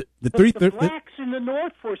 Well, the blacks in the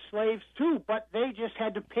North were slaves too, but they just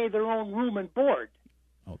had to pay their own room and board.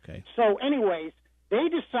 Okay. So, anyways, they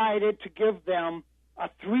decided to give them a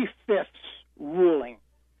 3/5 ruling.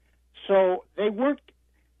 So they weren't.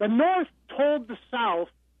 The North told the South,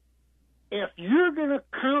 if you're going to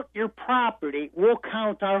count your property, we'll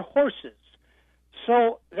count our horses.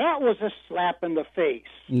 So that was a slap in the face.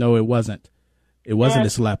 No, it wasn't. It wasn't a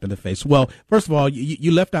slap in the face. Well, first of all,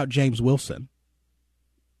 you left out James Wilson,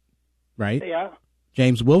 right? Yeah.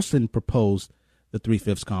 James Wilson proposed the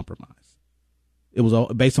 3/5 compromise. It was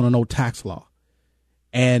all based on an old tax law,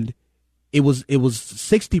 and it was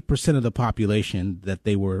 60% of the population that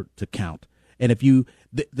they were to count. And if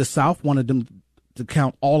the South wanted them to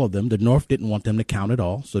count all of them, the North didn't want them to count it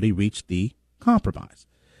all, so they reached the compromise.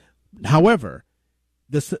 However,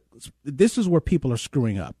 this is where people are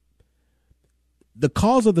screwing up. The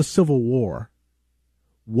cause of the Civil War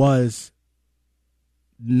was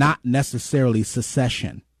not necessarily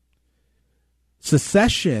secession.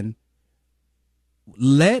 Secession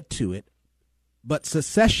led to it, but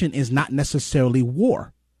secession is not necessarily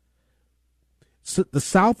war. So the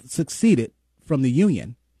South succeeded from the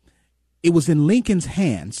Union. It was in Lincoln's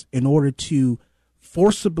hands in order to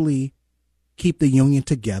forcibly keep the Union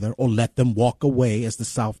together or let them walk away, as the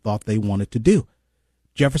South thought they wanted to do.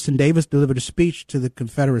 Jefferson Davis delivered a speech to the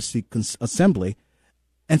Confederacy Assembly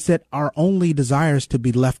and said, our only desire is to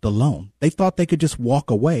be left alone. They thought they could just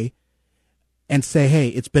walk away and say, hey,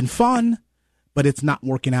 it's been fun, but it's not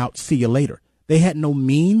working out. See you later. They had no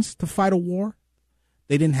means to fight a war.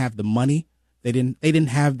 They didn't have the money. They didn't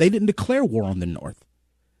declare war on the North.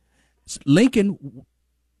 Lincoln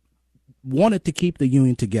wanted to keep the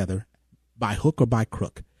Union together by hook or by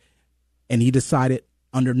crook. And he decided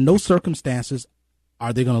under no circumstances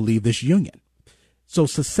are they going to leave this Union. So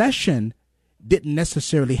secession didn't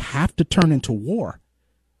necessarily have to turn into war.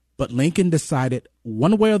 But Lincoln decided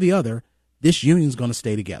one way or the other, this Union is going to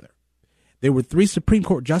stay together. There were 3 Supreme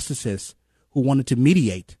Court justices who wanted to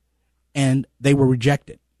mediate, and they were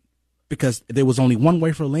rejected because there was only one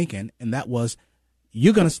way for Lincoln, and that was,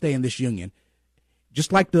 you're going to stay in this Union.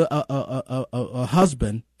 Just like a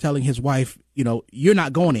husband telling his wife, you're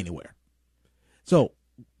not going anywhere. So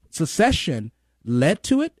secession led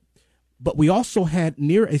to it, but we also had a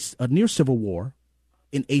near civil war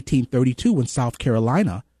in 1832 when South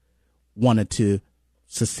Carolina wanted to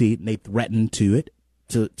secede, and they threatened to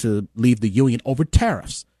leave the Union over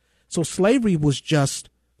tariffs. So slavery was just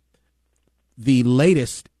the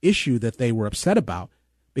latest issue that they were upset about,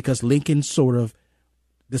 because Lincoln sort of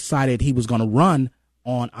decided he was going to run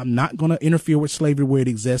on, I'm not going to interfere with slavery where it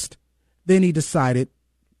exists. Then he decided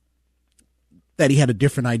that he had a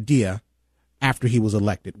different idea after he was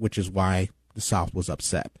elected, which is why the South was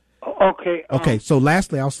upset. Okay. Okay, so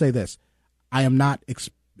lastly, I'll say this. I am not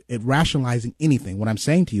rationalizing anything. What I'm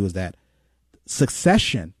saying to you is that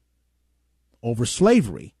succession over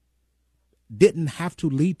slavery didn't have to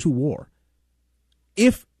lead to war.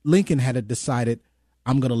 If Lincoln had decided,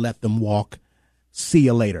 I'm going to let them walk, see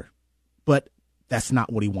you later. But that's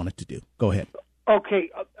not what he wanted to do. Go ahead. Okay.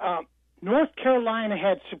 North Carolina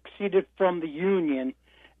had succeeded from the Union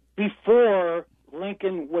before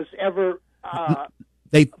Lincoln was ever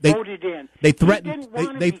voted in. They threatened. He didn't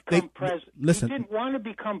want to become president. Listen. He didn't want to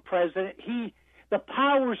become president. The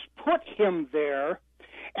powers put him there,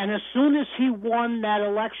 and as soon as he won that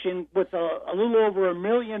election with a little over 1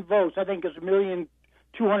 million votes, I think it was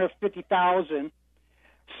 1,250,000,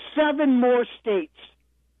 7 more states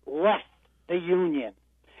left the Union.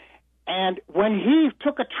 And when he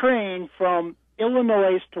took a train from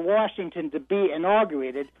Illinois to Washington to be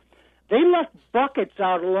inaugurated, they left buckets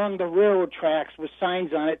out along the railroad tracks with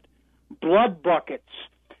signs on it, blood buckets.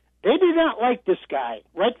 They did not like this guy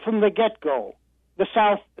right from the get-go, the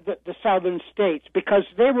southern states, because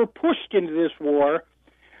they were pushed into this war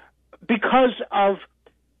because of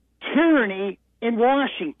tyranny in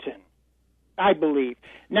Washington, I believe.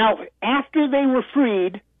 Now, after they were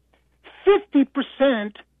freed,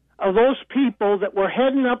 50% of those people that were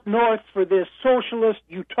heading up north for this socialist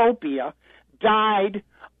utopia died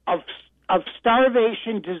of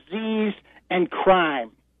starvation, disease, and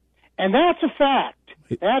crime. And that's a fact.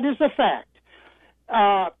 That is a fact.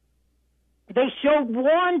 They showed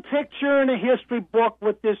one picture in a history book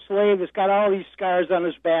with this slave that's got all these scars on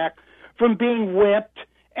his back from being whipped,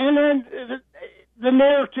 and then the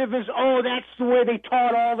narrative is, oh, that's the way they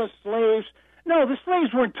taught all the slaves. No, the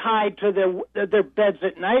slaves weren't tied to their beds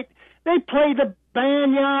at night. They played the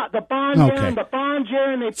banjo, the bonja, and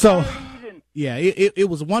they partied. Yeah, it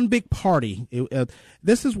was one big party.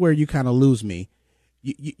 This is where you kind of lose me.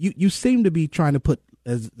 You seem to be trying to put,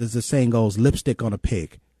 as the saying goes, lipstick on a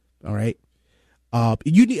pig. All right. Have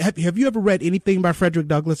you ever read anything by Frederick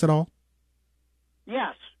Douglass at all?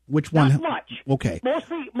 Yes. Which one? Not much. Okay.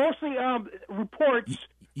 Mostly reports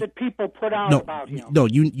that people put out about him. No,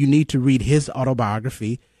 you need to read his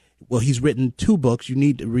autobiography. Well, he's written 2 books. You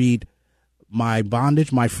need to read My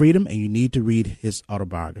Bondage, My Freedom, and you need to read his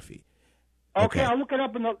autobiography. Okay, I'll look it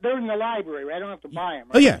up. They're in the library, right? I don't have to buy them.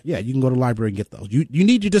 Right? Oh, yeah. You can go to the library and get those. You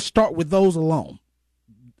need to just start with those alone.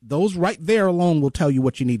 Those right there alone will tell you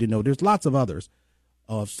what you need to know. There's lots of others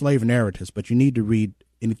of slave narratives, but you need to read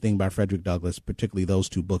anything by Frederick Douglass, particularly those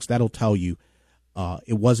 2 books. That'll tell you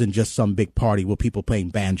it wasn't just some big party with people playing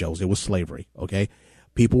banjos. It was slavery, okay?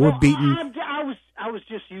 People were beaten. I was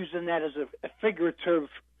just using that as a figurative,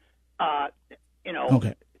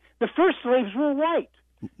 Okay. The first slaves were white.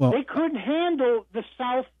 Well, they couldn't handle the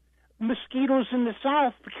South, mosquitoes in the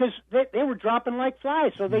South, because they were dropping like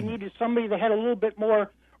flies, so they needed somebody that had a little bit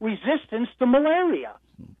more resistance to malaria.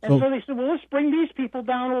 And so they said, well, let's bring these people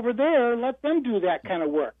down over there and let them do that kind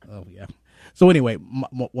of work. Oh, yeah. So anyway,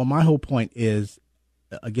 my whole point is,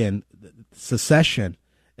 again, secession,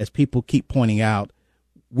 as people keep pointing out,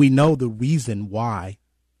 we know the reason why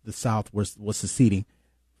the South was seceding.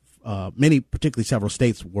 Many, particularly several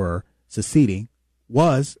states were seceding,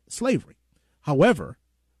 was slavery. However,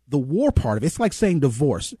 the war part of it, it's like saying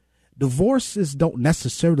divorce. Divorces don't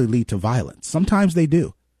necessarily lead to violence. Sometimes they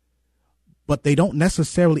do. But they don't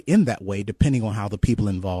necessarily end that way, depending on how the people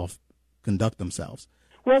involved conduct themselves.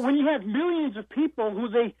 Well, when you have millions of people who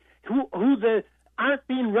aren't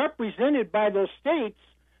being represented by those states,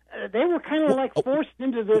 they were kind of like forced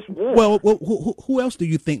into this war. Well, who else do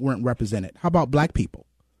you think weren't represented? How about black people?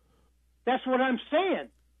 That's what I'm saying.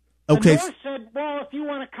 Okay. The North said, well, if you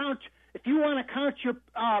want to count your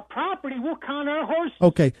property, we'll count our horses.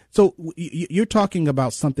 Okay, so you're talking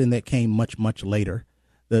about something that came much, much later.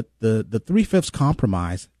 The 3/5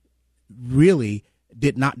 compromise really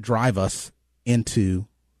did not drive us into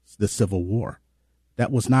the Civil War.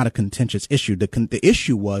 That was not a contentious issue. The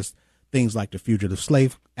issue was things like the Fugitive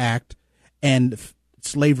Slave Act and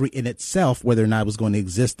slavery in itself, whether or not it was going to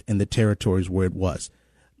exist in the territories where it was.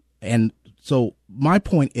 And so my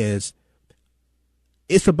point is,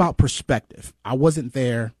 it's about perspective. I wasn't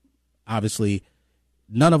there. Obviously,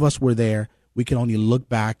 none of us were there. We can only look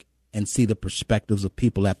back and see the perspectives of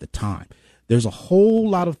people at the time. There's a whole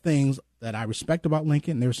lot of things that I respect about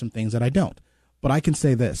Lincoln. There's some things that I don't. But I can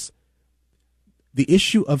say this. The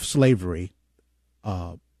issue of slavery,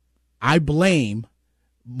 I blame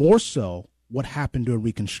more so what happened during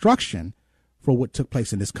Reconstruction for what took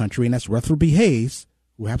place in this country, and that's Rutherford B. Hayes,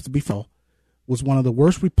 who happens to be was one of the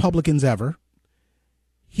worst Republicans ever.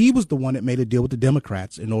 He was the one that made a deal with the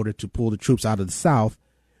Democrats in order to pull the troops out of the South,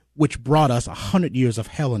 which brought us 100 years of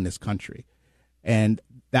hell in this country. And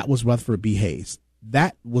that was Rutherford B. Hayes.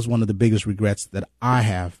 That was one of the biggest regrets that I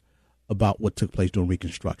have about what took place during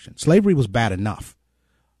Reconstruction. Slavery was bad enough.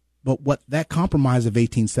 But what that compromise of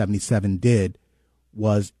 1877 did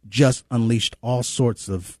was just unleashed all sorts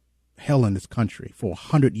of hell in this country for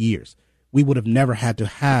 100 years. We would have never had to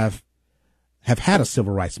have had a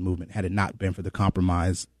civil rights movement had it not been for the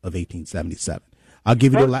compromise of 1877. I'll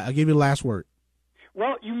give you the last word.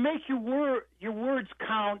 Well, you make your words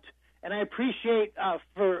count, and I appreciate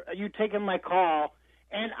for you taking my call.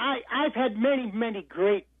 And I've had many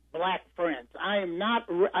great black friends. There's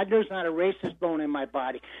not a racist bone in my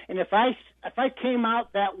body. And if I came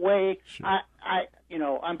out that way, sure. I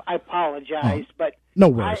apologize, but no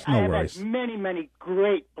worries. I have had many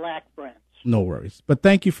great black friends. No worries. But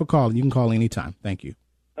thank you for calling. You can call anytime. Thank you.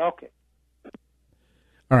 Okay.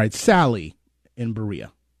 All right, Sally in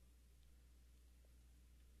Berea.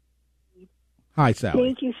 Hi, Sally.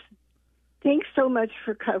 Thank you. Thanks so much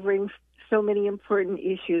for covering so many important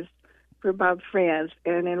issues for Bob Franz.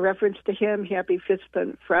 And in reference to him, happy Fist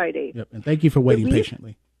Bump Friday. Yep, and thank you for waiting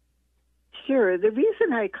patiently. Sure. The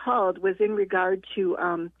reason I called was in regard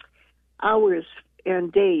to hours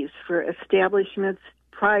and days for establishments,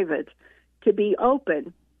 private, to be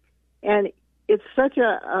open. And it's such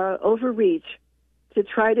a overreach to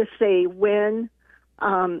try to say when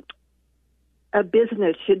a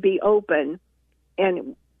business should be open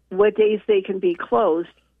and what days they can be closed,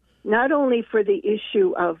 not only for the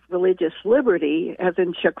issue of religious liberty, as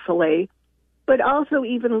in Chick-fil-A, but also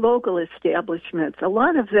even local establishments. A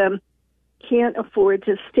lot of them can't afford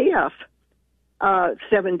to staff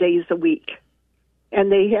 7 days a week.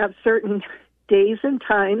 And they have certain days and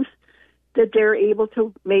times that they're able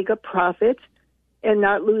to make a profit and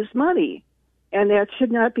not lose money. And that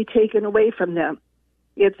should not be taken away from them.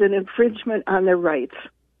 It's an infringement on their rights.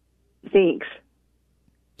 Thanks.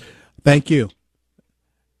 Thank you.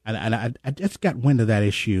 And I just got wind of that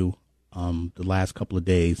issue the last couple of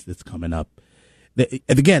days that's coming up. And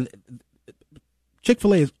again,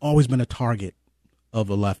 Chick-fil-A has always been a target of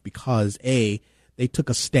the left because, A, they took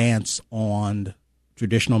a stance on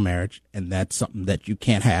traditional marriage, and that's something that you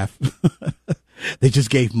can't have. They just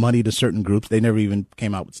gave money to certain groups. They never even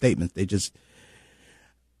came out with statements. They just,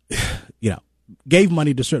 gave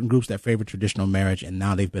money to certain groups that favor traditional marriage, and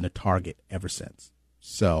now they've been a target ever since.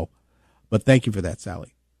 So, but thank you for that,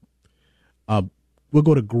 Sally. We'll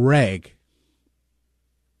go to Greg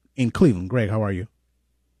in Cleveland. Greg, how are you?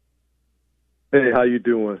 Hey, how you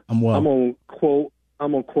doing? I'm well. I'm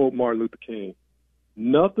gonna quote Martin Luther King.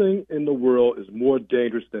 Nothing in the world is more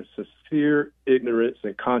dangerous than sincere ignorance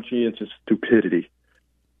and conscientious stupidity.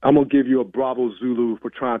 I'm going to give you a bravo Zulu for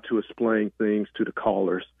trying to explain things to the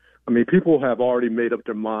callers. I mean, people have already made up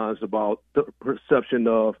their minds about the perception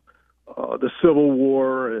of the Civil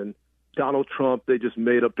War and Donald Trump. They just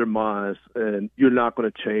made up their minds, and you're not going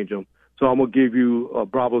to change them. So I'm going to give you a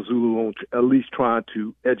bravo Zulu on at least trying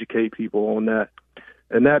to educate people on that.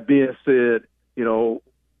 And that being said,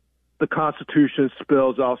 the Constitution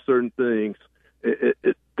spells out certain things.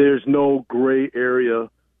 There's no gray area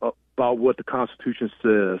about what the Constitution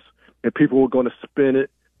says. And people are going to spin it,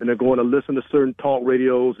 and they're going to listen to certain talk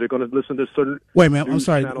radios. They're going to listen to certain Wait, man, I'm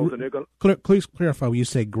sorry. channels, and they're going Please clarify when you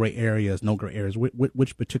say gray areas, no gray areas.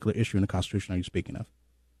 Which particular issue in the Constitution are you speaking of?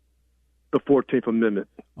 the 14th Amendment.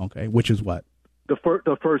 Okay, which is what? The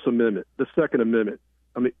First Amendment, the Second Amendment.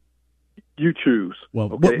 I mean, you choose.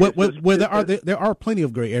 Well, okay? there are plenty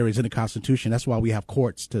of gray areas in the Constitution. That's why we have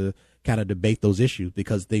courts to kind of debate those issues,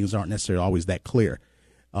 because things aren't necessarily always that clear.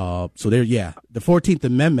 The 14th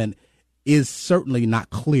Amendment is certainly not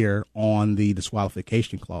clear on the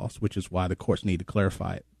disqualification clause, which is why the courts need to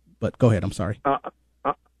clarify it. But go ahead. I'm sorry.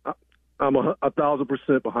 I'm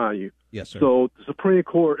 1,000% behind you. Yes, sir. So the Supreme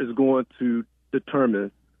Court is going to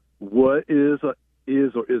determine what is or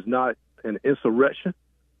is not an insurrection,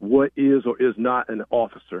 what is or is not an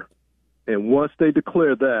officer. And once they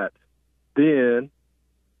declare that, then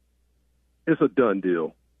it's a done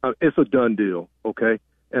deal. It's a done deal, okay?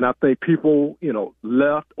 And I think people,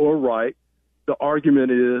 left or right, the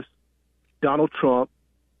argument is Donald Trump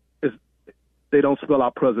they don't spell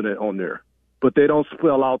out president on there, but they don't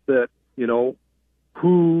spell out that,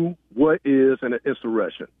 what is an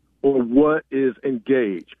insurrection or what is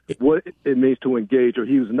engage, what it means to engage, or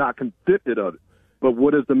he was not convicted of it. But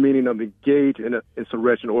what is the meaning of engage in an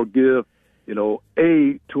insurrection or give,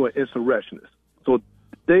 aid to an insurrectionist? So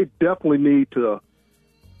they definitely need to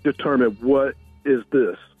determine what is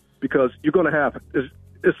this, because you're going to have,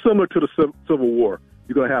 it's similar to the Civil War.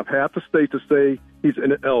 You're going to have half the state to say he's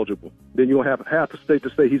ineligible. Then you'll have half the state to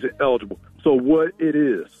say he's ineligible. So what it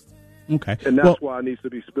is. Okay. And that's why it needs to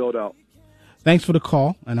be spelled out. Thanks for the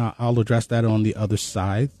call, and I'll address that on the other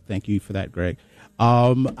side. Thank you for that, Greg.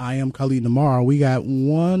 I am Khalid Namar. We got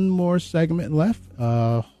one more segment left.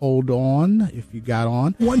 Hold on if you got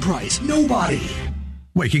on. One price, nobody.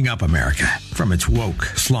 Waking up America from its woke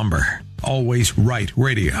slumber. Always Right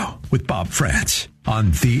Radio with Bob France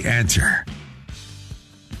on The Answer.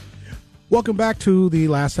 Welcome back to the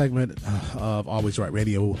last segment of Always Right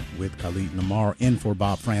Radio with Khalid Namar, in for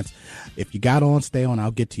Bob France. If you got on, stay on.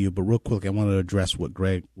 I'll get to you. But real quick, I wanted to address what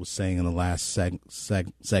Greg was saying in the last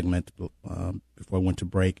segment before I went to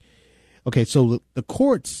break. Okay, so the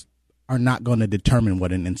courts are not going to determine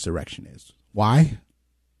what an insurrection is. Why?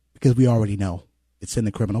 Because we already know. It's in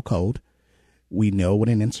the criminal code. We know what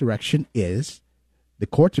an insurrection is. The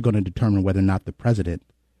courts are going to determine whether or not the president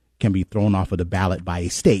can be thrown off of the ballot by a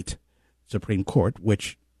state Supreme Court,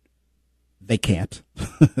 which they can't.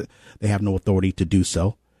 They have no authority to do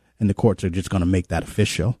so. And the courts are just going to make that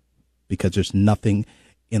official because there's nothing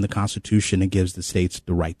in the Constitution that gives the states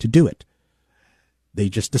the right to do it. They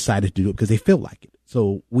just decided to do it because they feel like it.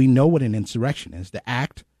 So we know what an insurrection is, the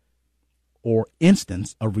act or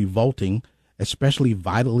instance of revolting, especially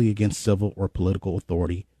vitally against civil or political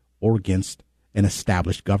authority or against an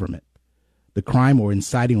established government. The crime or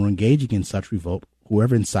inciting or engaging in such revolt,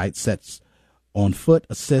 whoever incites, sets on foot,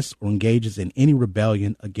 assists, or engages in any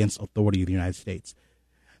rebellion against authority of the United States.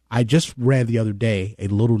 I just read the other day a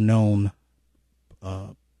little-known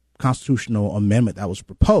constitutional amendment that was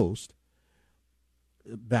proposed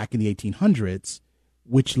back in the 1800s,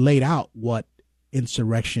 which laid out what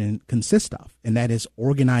insurrection consists of, and that is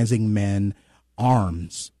organizing men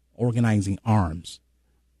arms, organizing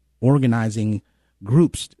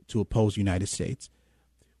groups to oppose the United States.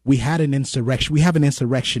 We had an insurrection. We have an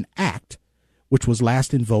Insurrection Act, which was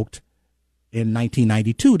last invoked in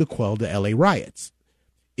 1992 to quell the LA riots.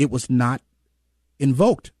 It was not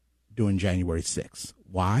invoked during January 6th.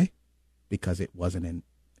 Why? Because it wasn't an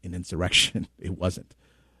insurrection. It wasn't.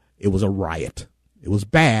 It was a riot. It was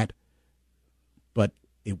bad, but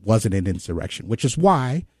it wasn't an insurrection, which is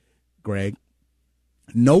why, Greg,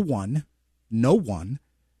 no one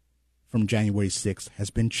from January 6th has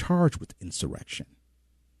been charged with insurrection.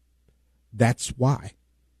 That's why.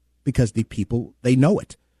 Because the people, they know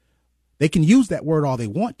it. They can use that word all they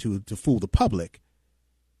want to fool the public,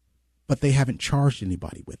 but they haven't charged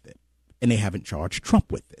anybody with it, and they haven't charged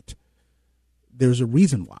Trump with it. There's a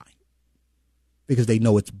reason why. Because they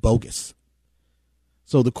know it's bogus.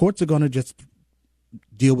 So the courts are going to just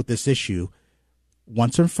deal with this issue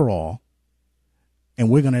once and for all, and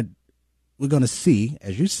we're going to see,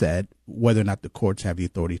 as you said, whether or not the courts have the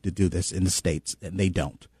authority to do this in the states, and they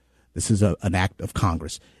don't. This is an act of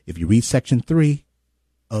Congress. If you read Section 3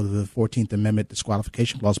 of the 14th Amendment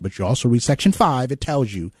disqualification clause, but you also read Section 5, it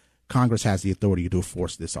tells you Congress has the authority to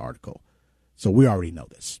enforce this article. So we already know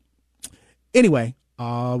this. Anyway,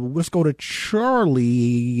 let's go to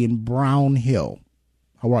Charlie in Brown Hill.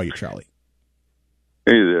 How are you, Charlie?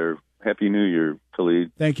 Hey there. Happy New Year,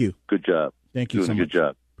 Khalid. Thank you. Good job. Thank you Doing so a much. good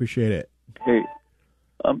job. Appreciate it. Hey,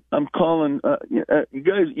 I'm calling. You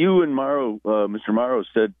guys, you and Morrow, Mr. Morrow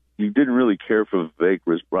said you didn't really care for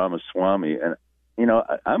Vivek Ramaswamy, and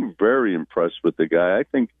I'm very impressed with the guy. I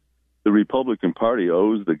think the Republican Party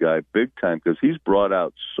owes the guy big time because he's brought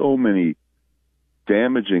out so many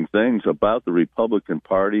damaging things about the Republican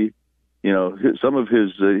Party. Some of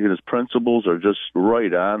his principles are just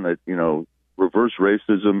right on. That reverse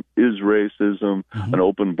racism is racism. Mm-hmm. An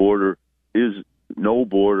open border is no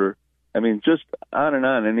border. I mean, just on and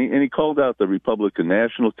on. And he called out the Republican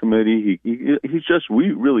National Committee.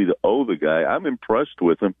 We really owe the guy. I'm impressed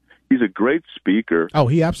with him. He's a great speaker. Oh,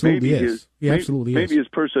 he absolutely is. Maybe his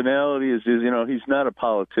personality is, he's not a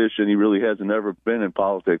politician. He really hasn't ever been in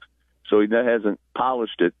politics, so he hasn't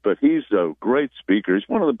polished it. But he's a great speaker. He's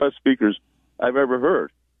one of the best speakers I've ever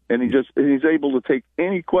heard. And he's able to take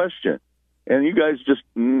any question. And you guys just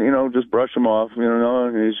brush him off.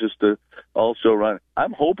 He's just also running.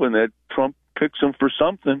 I'm hoping that Trump picks him for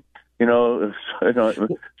something.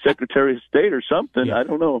 Secretary of State or something. Yeah. I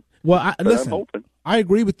don't know. Well, listen, I'm hoping. I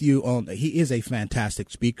agree with you on that. He is a fantastic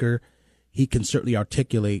speaker. He can certainly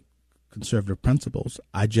articulate conservative principles.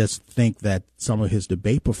 I just think that some of his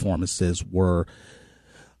debate performances were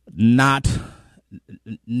not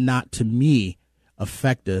to me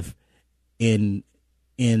effective in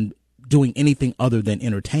doing anything other than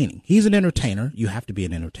entertaining. He's an entertainer. You have to be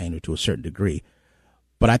an entertainer to a certain degree.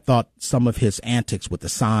 But I thought some of his antics with the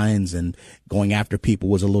signs and going after people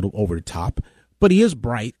was a little over the top. But he is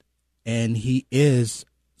bright, and he is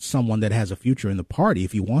someone that has a future in the party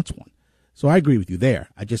if he wants one. So I agree with you there.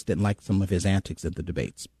 I just didn't like some of his antics at the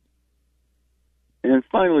debates. And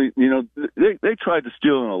finally, they tried to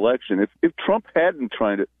steal an election. If Trump hadn't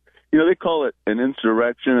tried it, they call it an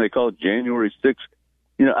insurrection. They call it January 6th.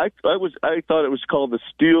 I thought it was called the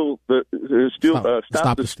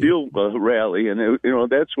Stop the Steal rally, and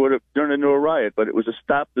that's what it turned into a riot. But it was a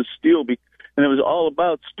Stop the Steal, and it was all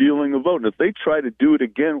about stealing the vote. And if they try to do it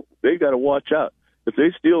again, they got to watch out. If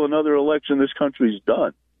they steal another election, this country's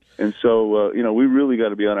done. And so, we really got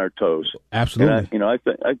to be on our toes. Absolutely.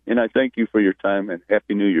 And I thank you for your time, and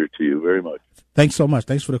Happy New Year to you very much. Thanks so much.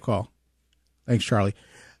 Thanks for the call. Thanks, Charlie.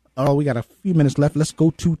 Oh, we got a few minutes left. Let's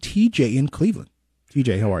go to TJ in Cleveland.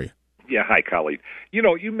 TJ, how are you? Yeah, hi, Khalid.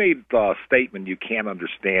 You made the statement you can't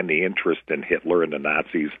understand the interest in Hitler and the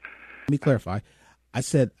Nazis. Let me clarify. I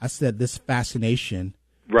said this fascination,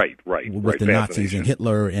 right, with the Nazis and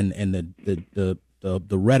Hitler and the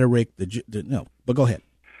rhetoric. No, but go ahead.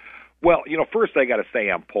 Well, first I got to say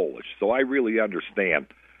I'm Polish, so I really understand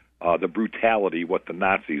the brutality what the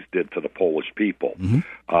Nazis did to the Polish people. Mm-hmm.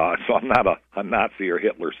 So I'm not a Nazi or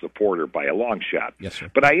Hitler supporter by a long shot. Yes, sir.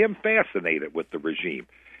 But I am fascinated with the regime.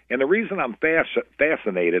 And the reason I'm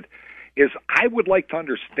fascinated is I would like to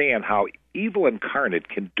understand how evil incarnate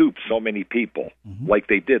can dupe so many people, like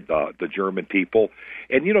they did the German people.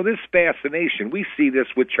 And, this fascination, we see this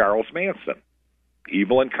with Charles Manson,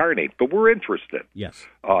 evil incarnate. But we're interested. Yes.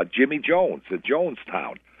 Jimmy Jones at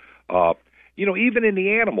Jonestown. Even in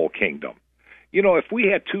the animal kingdom, if we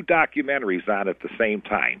had two documentaries on at the same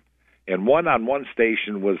time, and one on one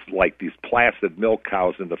station was like these placid milk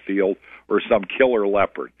cows in the field or some killer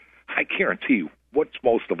leopard, I guarantee you, what's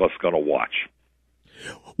most of us going to watch?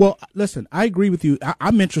 Well, listen, I agree with you.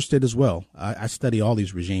 I'm interested as well. I study all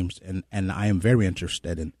these regimes, and I am very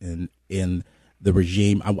interested in the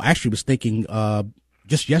regime. I actually was thinking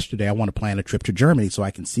just yesterday I want to plan a trip to Germany so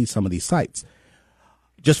I can see some of these sites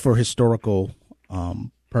just for historical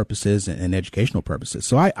purposes and educational purposes.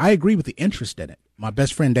 So I agree with the interest in it. My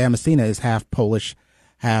best friend Dan Messina is half Polish,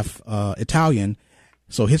 half Italian.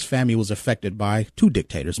 So his family was affected by two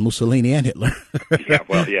dictators, Mussolini and Hitler.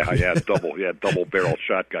 Double barrel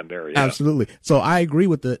shotgun there. Yeah. Absolutely. So I agree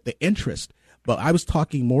with the interest, but I was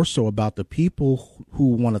talking more so about the people who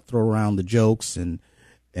want to throw around the jokes and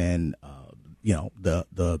the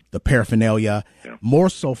paraphernalia, more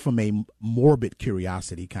so from a morbid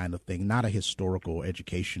curiosity kind of thing, not a historical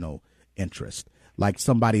educational interest. Like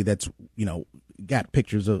somebody that's, got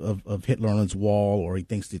pictures of Hitler on his wall, or he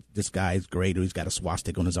thinks that this guy is great, or he's got a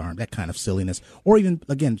swastika on his arm, that kind of silliness. Or even,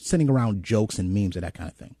 again, sending around jokes and memes and that kind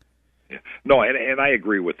of thing. Yeah. No, and I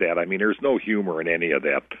agree with that. I mean, there's no humor in any of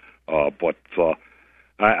that. But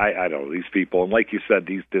I don't know, these people, and like you said,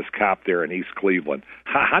 this cop there in East Cleveland,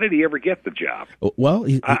 how did he ever get the job? Well,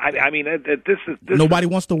 nobody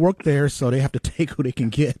wants to work there, so they have to take who they can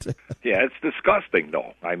get. Yeah, it's disgusting,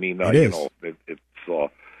 though. I mean, it's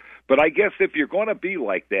but I guess if you're going to be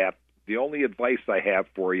like that, the only advice I have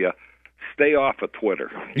for you, stay off of Twitter.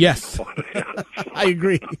 Yes, I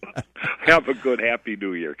agree. Have a good, happy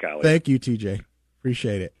New Year, colleague. Thank you, TJ.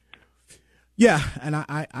 Appreciate it. Yeah, and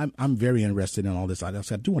I'm very interested in all this. I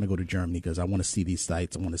do want to go to Germany because I want to see these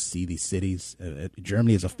sites. I want to see these cities.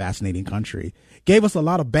 Germany is a fascinating country. Gave us a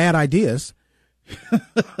lot of bad ideas.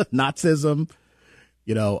 Nazism,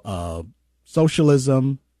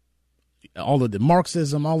 socialism, all of the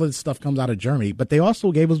Marxism, all of this stuff comes out of Germany. But they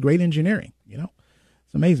also gave us great engineering.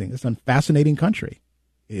 It's amazing. It's a fascinating country.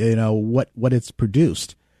 What it's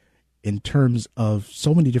produced in terms of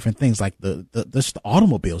so many different things, like the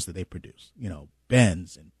automobiles that they produce,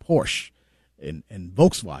 Benz and Porsche and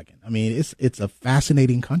Volkswagen. I mean, it's a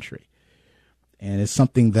fascinating country, and it's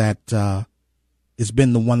something that has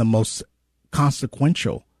been one of the most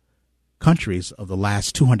consequential countries of the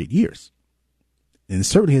last 200 years, and it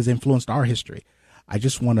certainly has influenced our history. I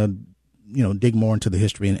just want to, dig more into the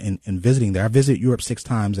history and visiting there. I visited Europe 6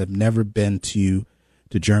 times. I've never been to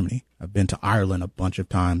Germany. I've been to Ireland a bunch of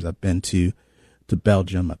times. I've been to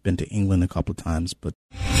Belgium. I've been to England a couple of times. But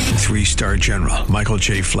 3-star General Michael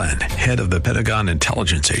J. Flynn, head of the Pentagon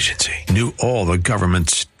Intelligence Agency, knew all the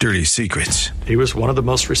government's dirty secrets. He was one of the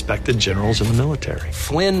most respected generals in the military.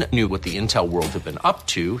 Flynn knew what the intel world had been up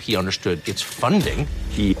to. He understood its funding.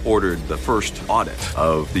 He ordered the first audit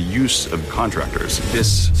of the use of contractors.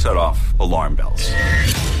 This set off alarm bells.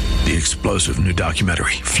 The explosive new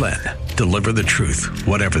documentary, Flynn, Deliver the Truth,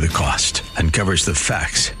 Whatever the Cost, uncovers the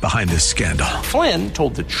facts behind this scandal. Flynn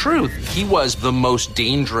told the truth. He was the most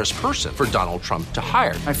dangerous person for Donald Trump to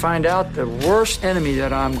hire. I find out the worst enemy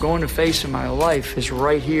that I'm going to face in my life is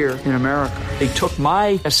right here in America. They took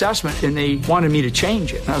my assessment and they wanted me to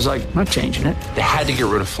change it. And I was like, I'm not changing it. They had to get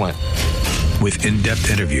rid of Flynn. With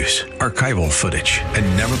in-depth interviews, archival footage, and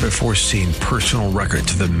never-before-seen personal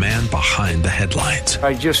records of the man behind the headlines.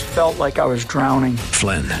 I just felt like I was drowning.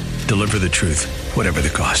 Flynn, Deliver the Truth, Whatever the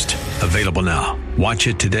Cost. Available now. Watch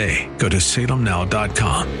it today. Go to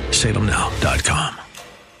salemnow.com. salemnow.com.